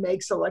man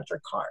makes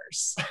electric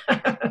cars.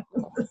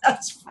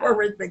 That's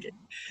forward thinking.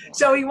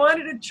 So he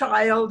wanted a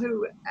child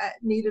who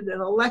needed an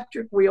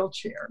electric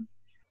wheelchair.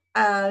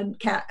 And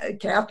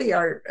Kathy,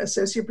 our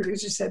associate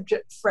producer, said,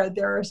 Fred,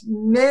 there are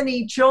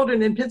many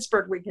children in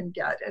Pittsburgh we can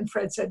get. And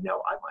Fred said,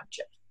 no, I want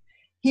Jeff.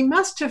 He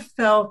must have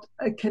felt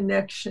a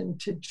connection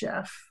to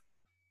Jeff.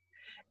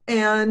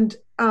 And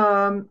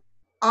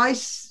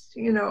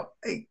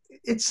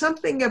it's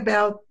something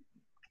about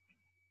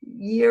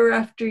year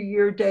after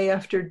year, day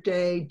after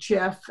day,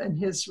 Jeff and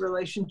his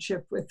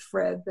relationship with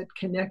Fred that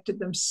connected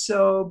them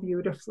so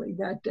beautifully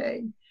that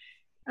day.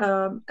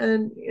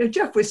 And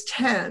Jeff was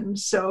 10,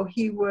 so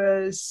he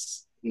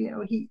was,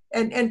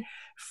 and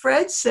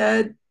Fred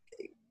said,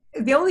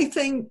 the only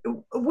thing,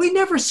 we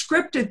never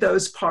scripted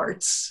those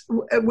parts.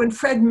 When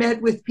Fred met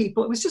with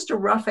people, it was just a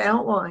rough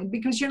outline,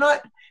 because you're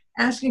not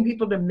asking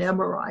people to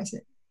memorize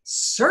it.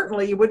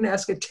 Certainly you wouldn't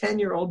ask a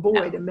 10-year-old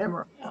boy to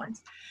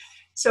memorize.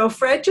 So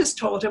Fred just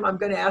told him, I'm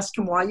going to ask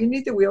him why you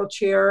need the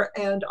wheelchair,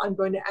 and I'm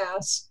going to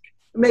ask,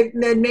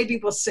 maybe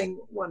we'll sing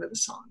one of the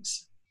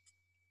songs.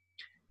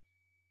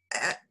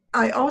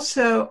 I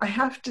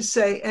have to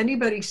say,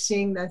 anybody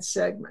seeing that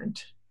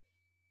segment,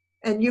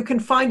 and you can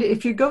find it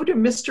if you go to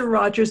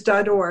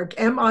mrrogers.org,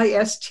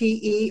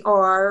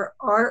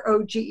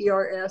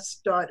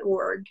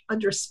 MISTERROGERS.org,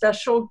 under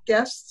special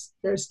guests,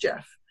 there's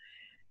Jeff.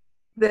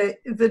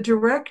 The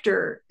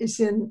director is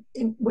in,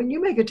 when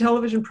you make a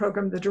television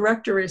program, the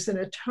director is in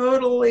a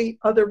totally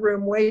other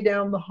room way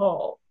down the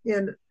hall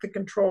in the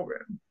control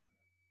room.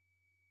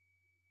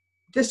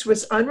 This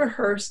was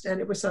unrehearsed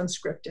and it was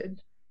unscripted.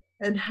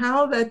 And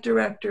how that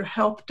director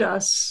helped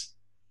us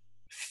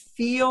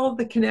feel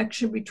the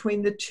connection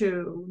between the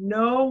two.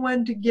 No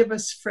one to give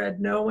us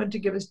Fred, no one to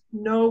give us,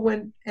 no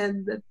one.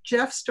 And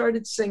Jeff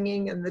started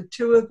singing, and the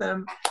two of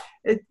them,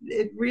 it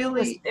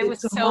really... It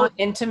was so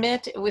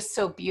intimate. It was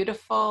so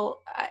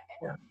beautiful.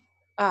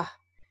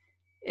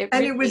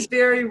 It was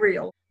very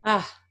real.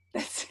 I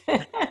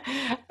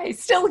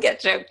still get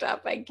choked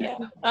up. I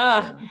can't.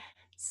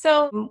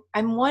 So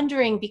I'm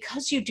wondering,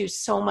 because you do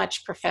so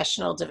much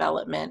professional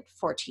development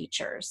for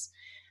teachers,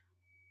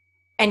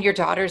 and your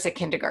daughter's a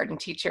kindergarten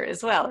teacher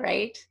as well,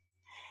 right?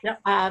 Yeah.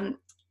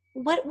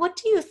 What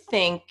do you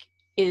think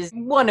is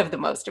one of the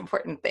most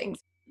important things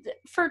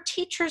for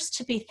teachers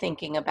to be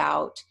thinking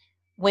about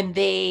when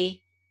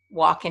they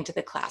walk into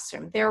the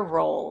classroom, their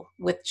role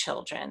with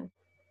children?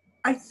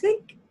 I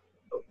think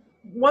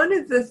one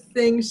of the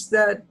things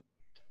that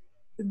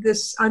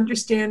this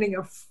understanding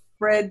of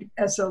Fred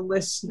as a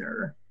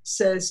listener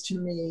says to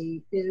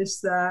me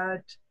is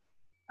that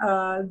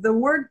the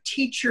word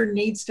teacher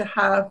needs to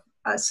have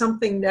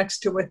something next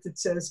to it that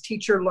says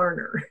teacher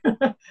learner.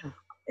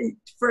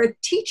 For a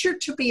teacher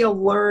to be a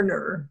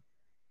learner,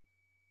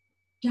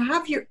 to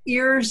have your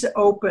ears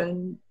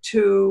open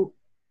to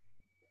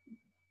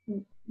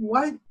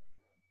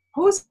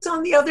who's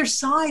on the other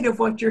side of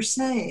what you're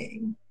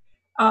saying.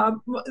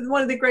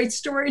 One of the great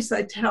stories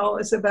I tell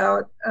is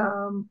about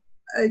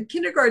a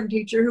kindergarten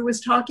teacher who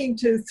was talking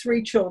to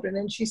 3 children,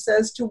 and she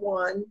says to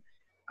one,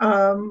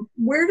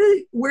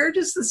 where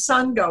does the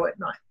sun go at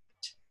night?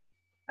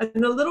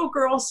 And the little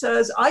girl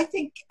says, I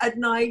think at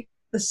night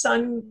the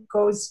sun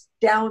goes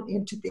down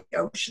into the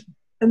ocean,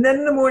 and then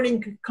in the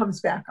morning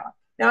comes back up.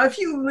 Now, if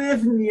you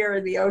live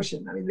near the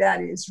ocean, I mean,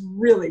 that is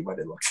really what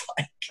it looks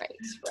like.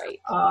 Right.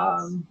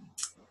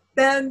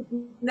 Then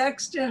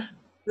next to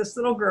this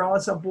little girl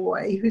is a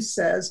boy who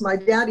says, my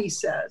daddy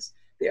says,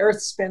 the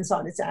earth spins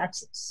on its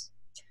axis.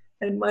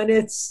 And when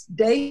it's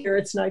day here,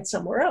 it's night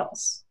somewhere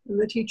else. And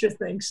the teacher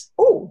thinks,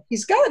 oh,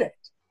 he's got it.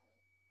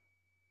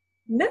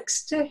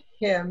 Next to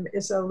him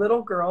is a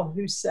little girl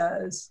who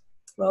says,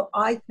 well,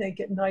 I think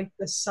at night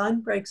the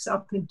sun breaks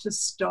up into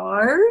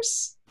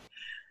stars.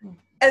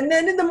 And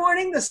then in the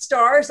morning, the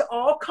stars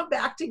all come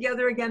back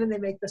together again and they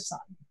make the sun.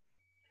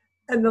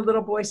 And the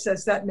little boy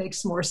says, that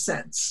makes more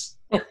sense.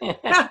 And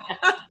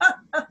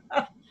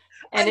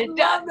I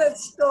love that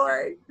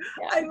story.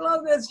 Yeah. I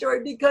love that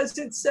story because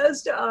it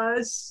says to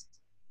us,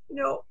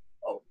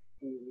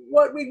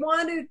 what we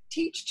want to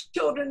teach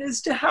children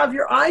is to have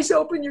your eyes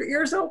open, your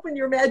ears open,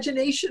 your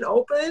imagination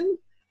open.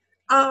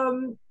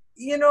 Our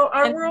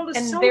world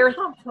is so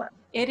complex.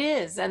 It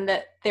is, and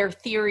that their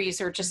theories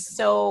are just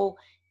so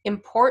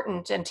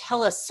important and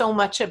tell us so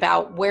much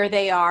about where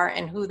they are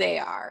and who they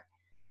are.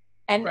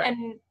 And right.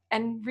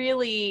 and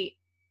really,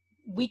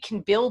 we can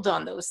build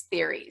on those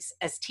theories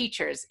as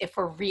teachers if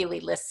we're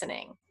really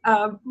listening.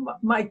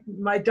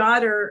 My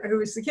daughter, who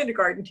is the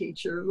kindergarten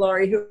teacher,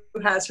 Laurie, who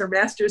has her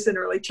master's in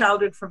early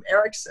childhood from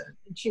Erickson,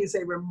 and she is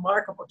a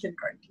remarkable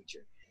kindergarten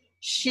teacher.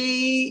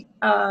 She,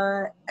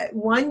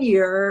 one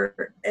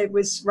year, it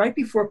was right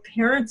before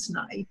Parents'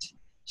 Night,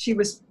 she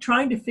was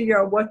trying to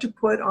figure out what to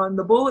put on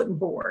the bulletin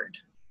board.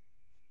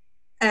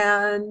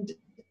 And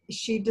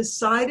she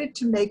decided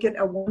to make it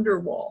a wonder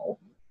wall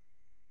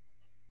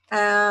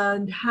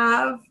and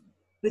have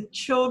the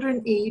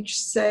children each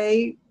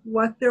say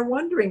what they're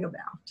wondering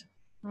about.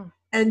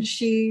 And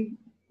she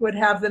would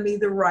have them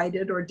either write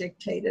it or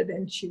dictate it,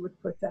 and she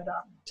would put that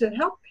up to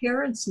help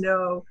parents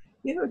know,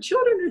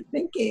 children are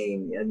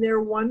thinking and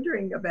they're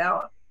wondering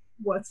about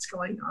what's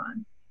going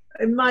on.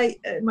 And my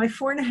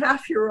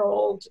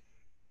 4.5-year-old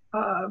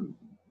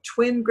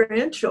twin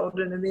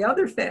grandchildren in the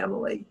other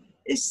family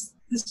is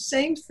the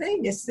same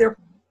thing. It's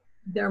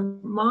their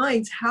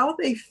minds, how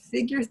they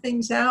figure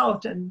things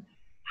out, and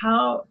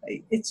how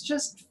it's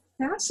just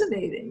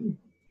fascinating.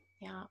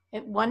 Yeah,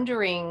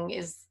 wondering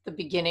is the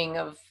beginning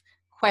of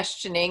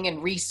questioning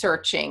and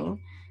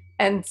researching.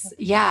 And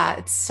yeah,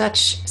 it's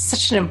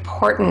such an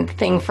important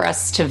thing for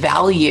us to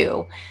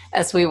value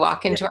as we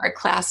walk into our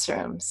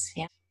classrooms.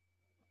 Yeah.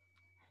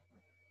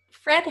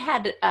 Fred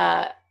had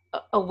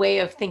a way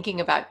of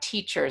thinking about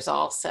teachers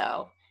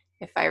also,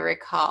 if I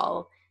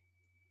recall.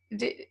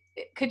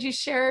 Could you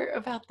share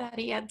about that?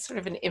 He had sort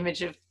of an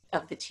image of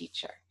the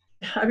teacher.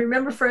 I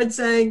remember Fred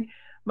saying,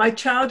 my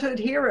childhood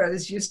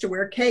heroes used to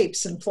wear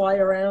capes and fly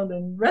around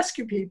and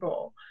rescue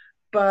people.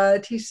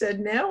 But he said,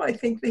 now I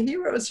think the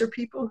heroes are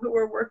people who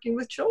are working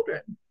with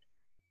children.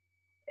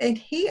 And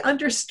he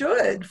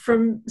understood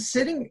from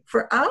sitting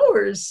for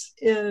hours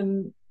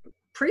in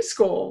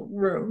preschool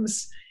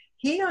rooms,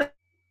 he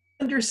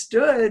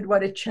understood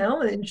what a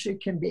challenge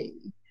it can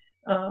be,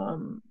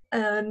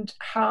 and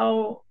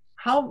how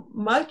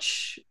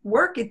much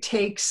work it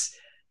takes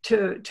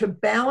to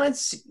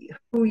balance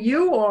who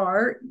you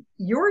are,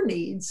 your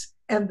needs,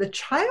 and the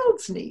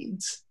child's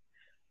needs.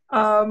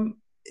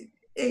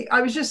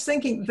 I was just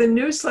thinking, the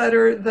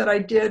newsletter that I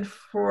did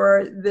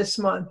for this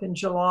month in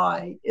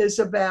July is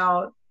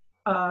about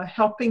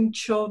helping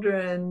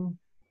children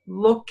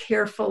look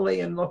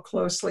carefully and look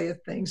closely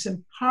at things.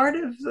 And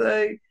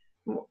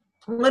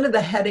one of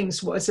the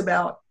headings was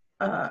about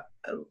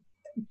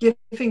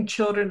giving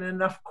children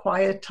enough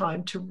quiet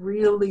time to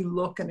really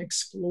look and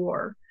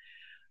explore.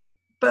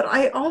 But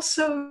I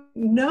also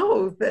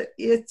know that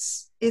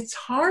it's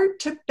hard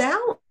to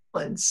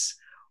balance.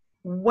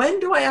 When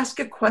do I ask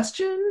a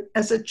question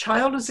as a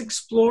child is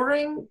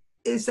exploring?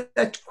 Is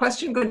that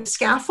question going to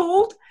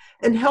scaffold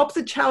and help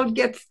the child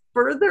get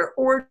further?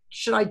 Or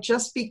should I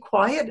just be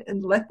quiet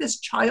and let this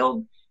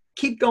child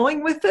keep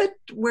going with it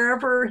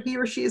wherever he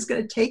or she is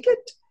going to take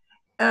it?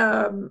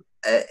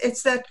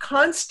 It's that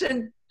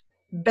constant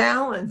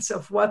balance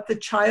of what the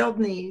child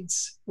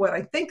needs, what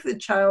I think the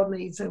child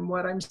needs, and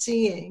what I'm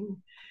seeing.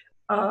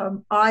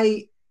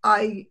 I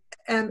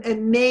am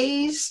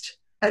amazed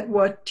at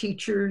what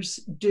teachers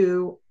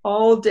do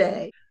all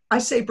day. I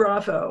say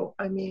bravo.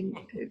 I mean,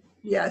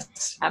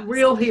 yes, absolutely.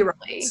 Real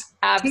heroes.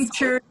 Absolutely.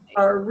 Teachers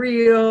are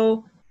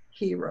real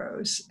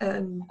heroes.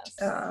 And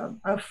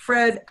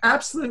Fred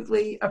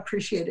absolutely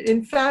appreciated it.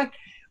 In fact,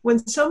 when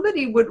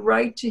somebody would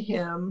write to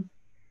him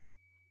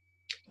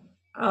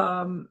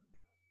and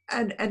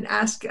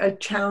ask a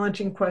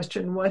challenging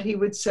question. What he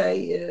would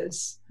say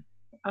is,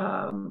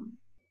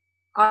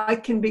 I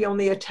can be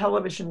only a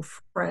television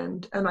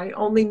friend, and I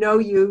only know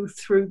you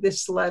through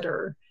this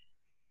letter.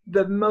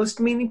 The most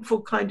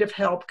meaningful kind of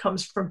help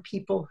comes from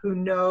people who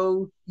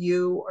know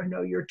you or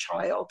know your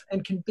child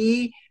and can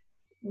be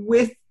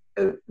with,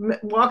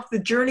 walk the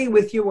journey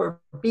with you or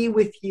be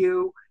with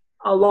you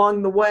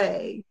along the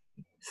way.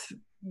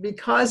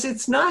 Because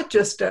it's not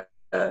just a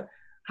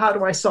how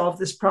do I solve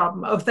this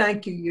problem? Oh,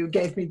 thank you, you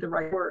gave me the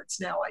right words,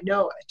 now I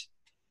know it.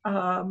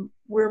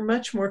 We're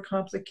much more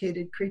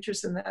complicated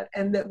creatures than that,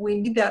 and that we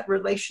need that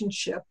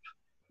relationship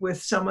with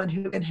someone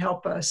who can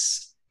help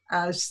us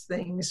as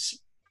things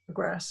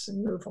progress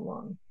and move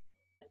along.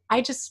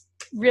 I just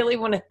really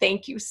want to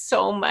thank you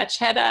so much,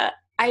 Hedda.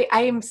 I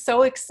am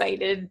so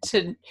excited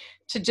to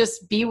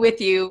just be with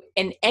you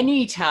in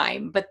any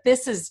time, but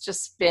this has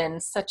just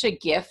been such a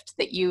gift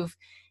that you've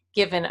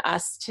given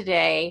us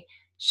today,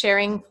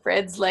 sharing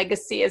Fred's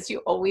legacy as you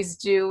always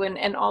do,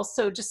 and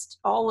also just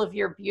all of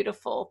your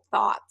beautiful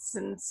thoughts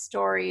and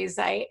stories.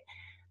 I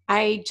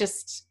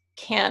just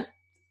can't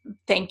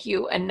thank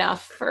you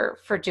enough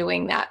for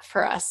doing that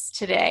for us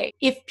today.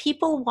 If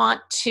people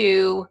want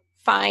to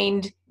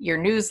find your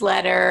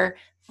newsletter,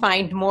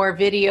 find more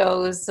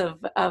videos of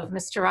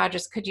Mr.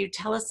 Rogers, could you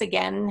tell us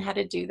again how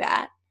to do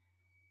that?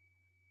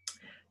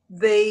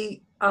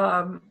 The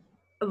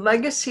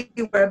legacy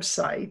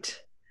website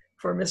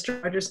for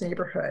Mr. Rogers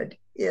Neighborhood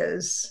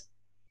is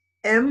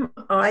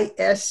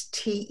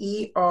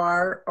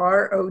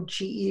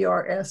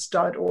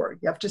misterrogers.org.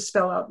 You have to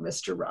spell out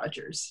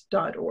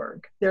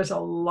misterrogers.org. There's a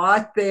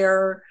lot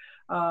there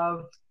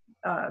of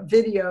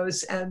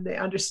videos and the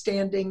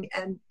understanding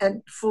and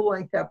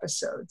full-length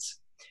episodes.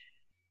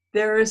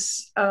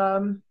 There's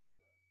also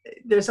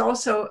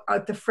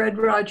at the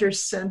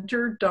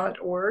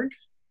FredRogersCenter.org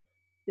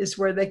is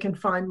where they can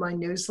find my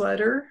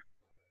newsletter.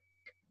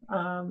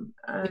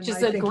 Which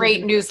is a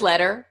great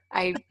newsletter.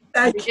 I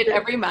read it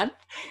every month.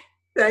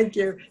 Thank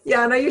you.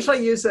 Yeah, and I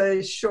usually use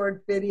a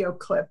short video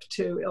clip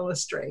to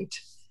illustrate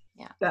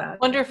that.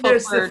 Wonderful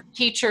for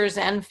teachers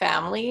and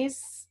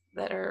families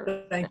that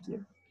are. Thank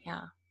you.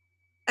 Yeah.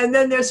 And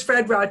then there's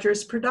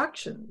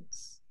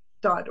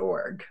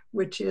FredRogersProductions.org,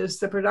 which is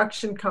the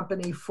production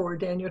company for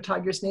Daniel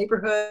Tiger's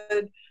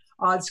Neighborhood,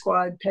 Odd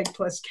Squad, Peg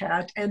Plus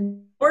Cat,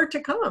 and more to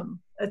come.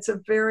 It's a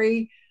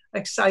very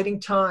exciting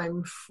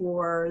time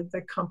for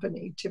the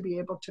company to be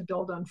able to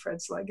build on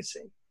Fred's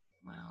legacy.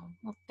 Wow.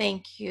 Well,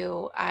 thank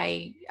you.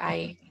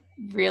 I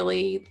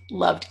really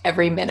loved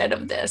every minute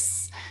of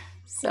this.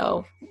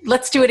 So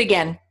let's do it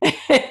again.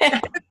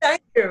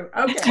 Thank you.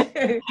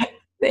 Okay.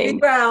 Be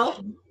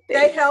well.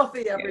 Stay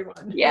healthy,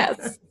 everyone.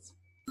 Yes.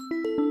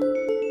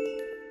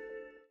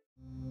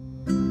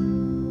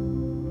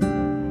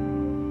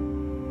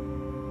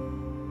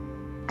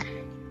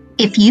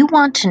 If you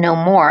want to know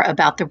more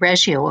about the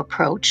Reggio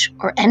approach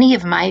or any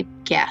of my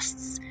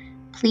guests,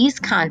 please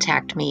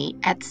contact me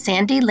at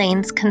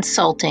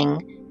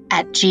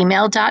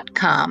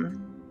sandylanesconsulting@gmail.com,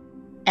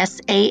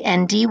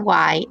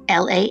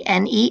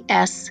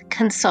 SANDYLANES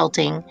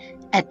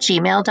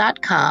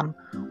consulting@gmail.com,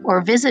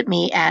 or visit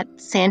me at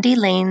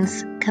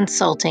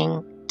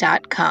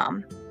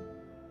sandylanesconsulting.com.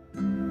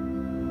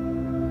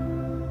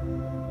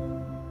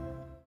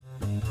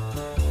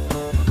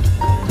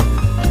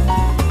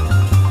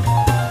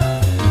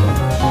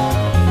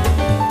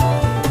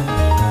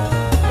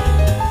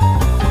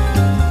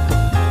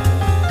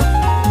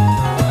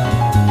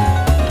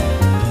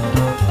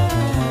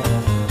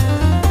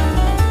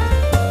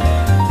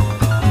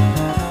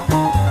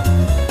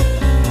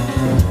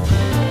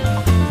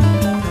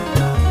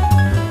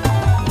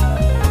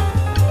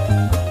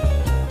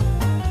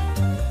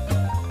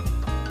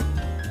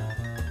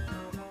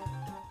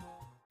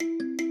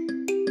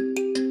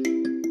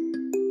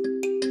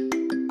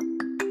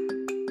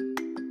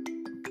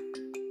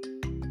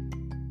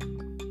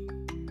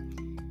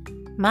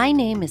 My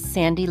name is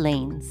Sandy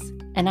Lanes,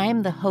 and I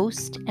am the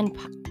host and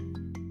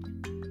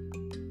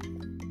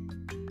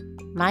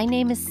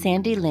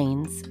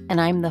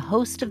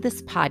of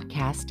this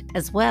podcast,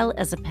 as well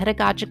as a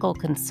pedagogical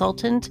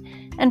consultant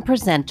and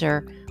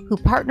presenter who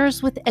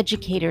partners with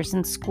educators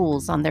and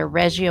schools on their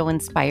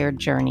Reggio-inspired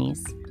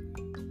journeys.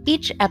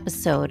 Each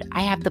episode,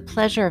 I have the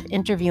pleasure of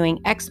interviewing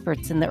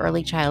experts in the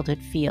early childhood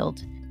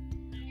field.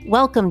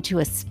 Welcome to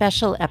a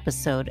special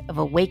episode of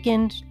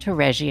Awakened to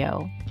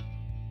Reggio.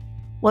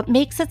 What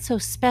makes it so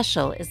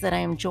special is that I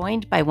am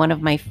joined by one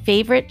of my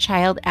favorite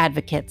child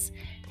advocates,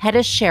 Hedda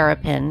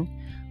Sharapin,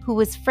 who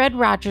was Fred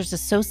Rogers'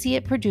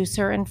 associate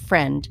producer and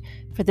friend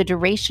for the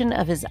duration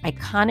of his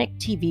iconic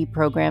TV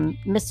program,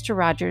 Mr.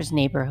 Rogers'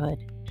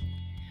 Neighborhood.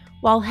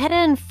 While Hedda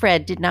and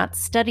Fred did not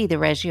study the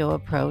Reggio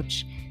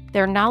approach,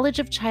 their knowledge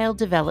of child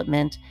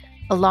development,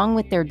 along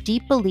with their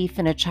deep belief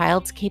in a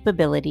child's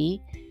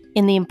capability,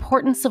 in the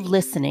importance of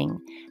listening,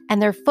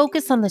 and their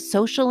focus on the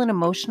social and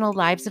emotional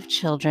lives of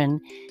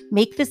children,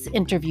 make this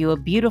interview a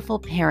beautiful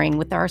pairing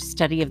with our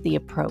study of the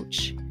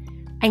approach.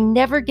 I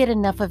never get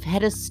enough of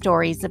Hedda's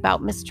stories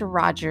about Mr.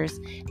 Rogers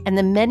and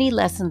the many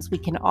lessons we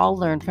can all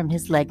learn from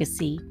his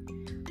legacy.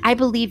 I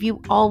believe you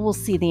all will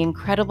see the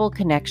incredible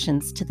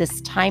connections to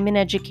this time in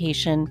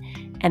education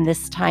and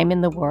this time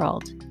in the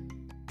world.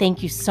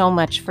 Thank you so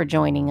much for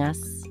joining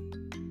us.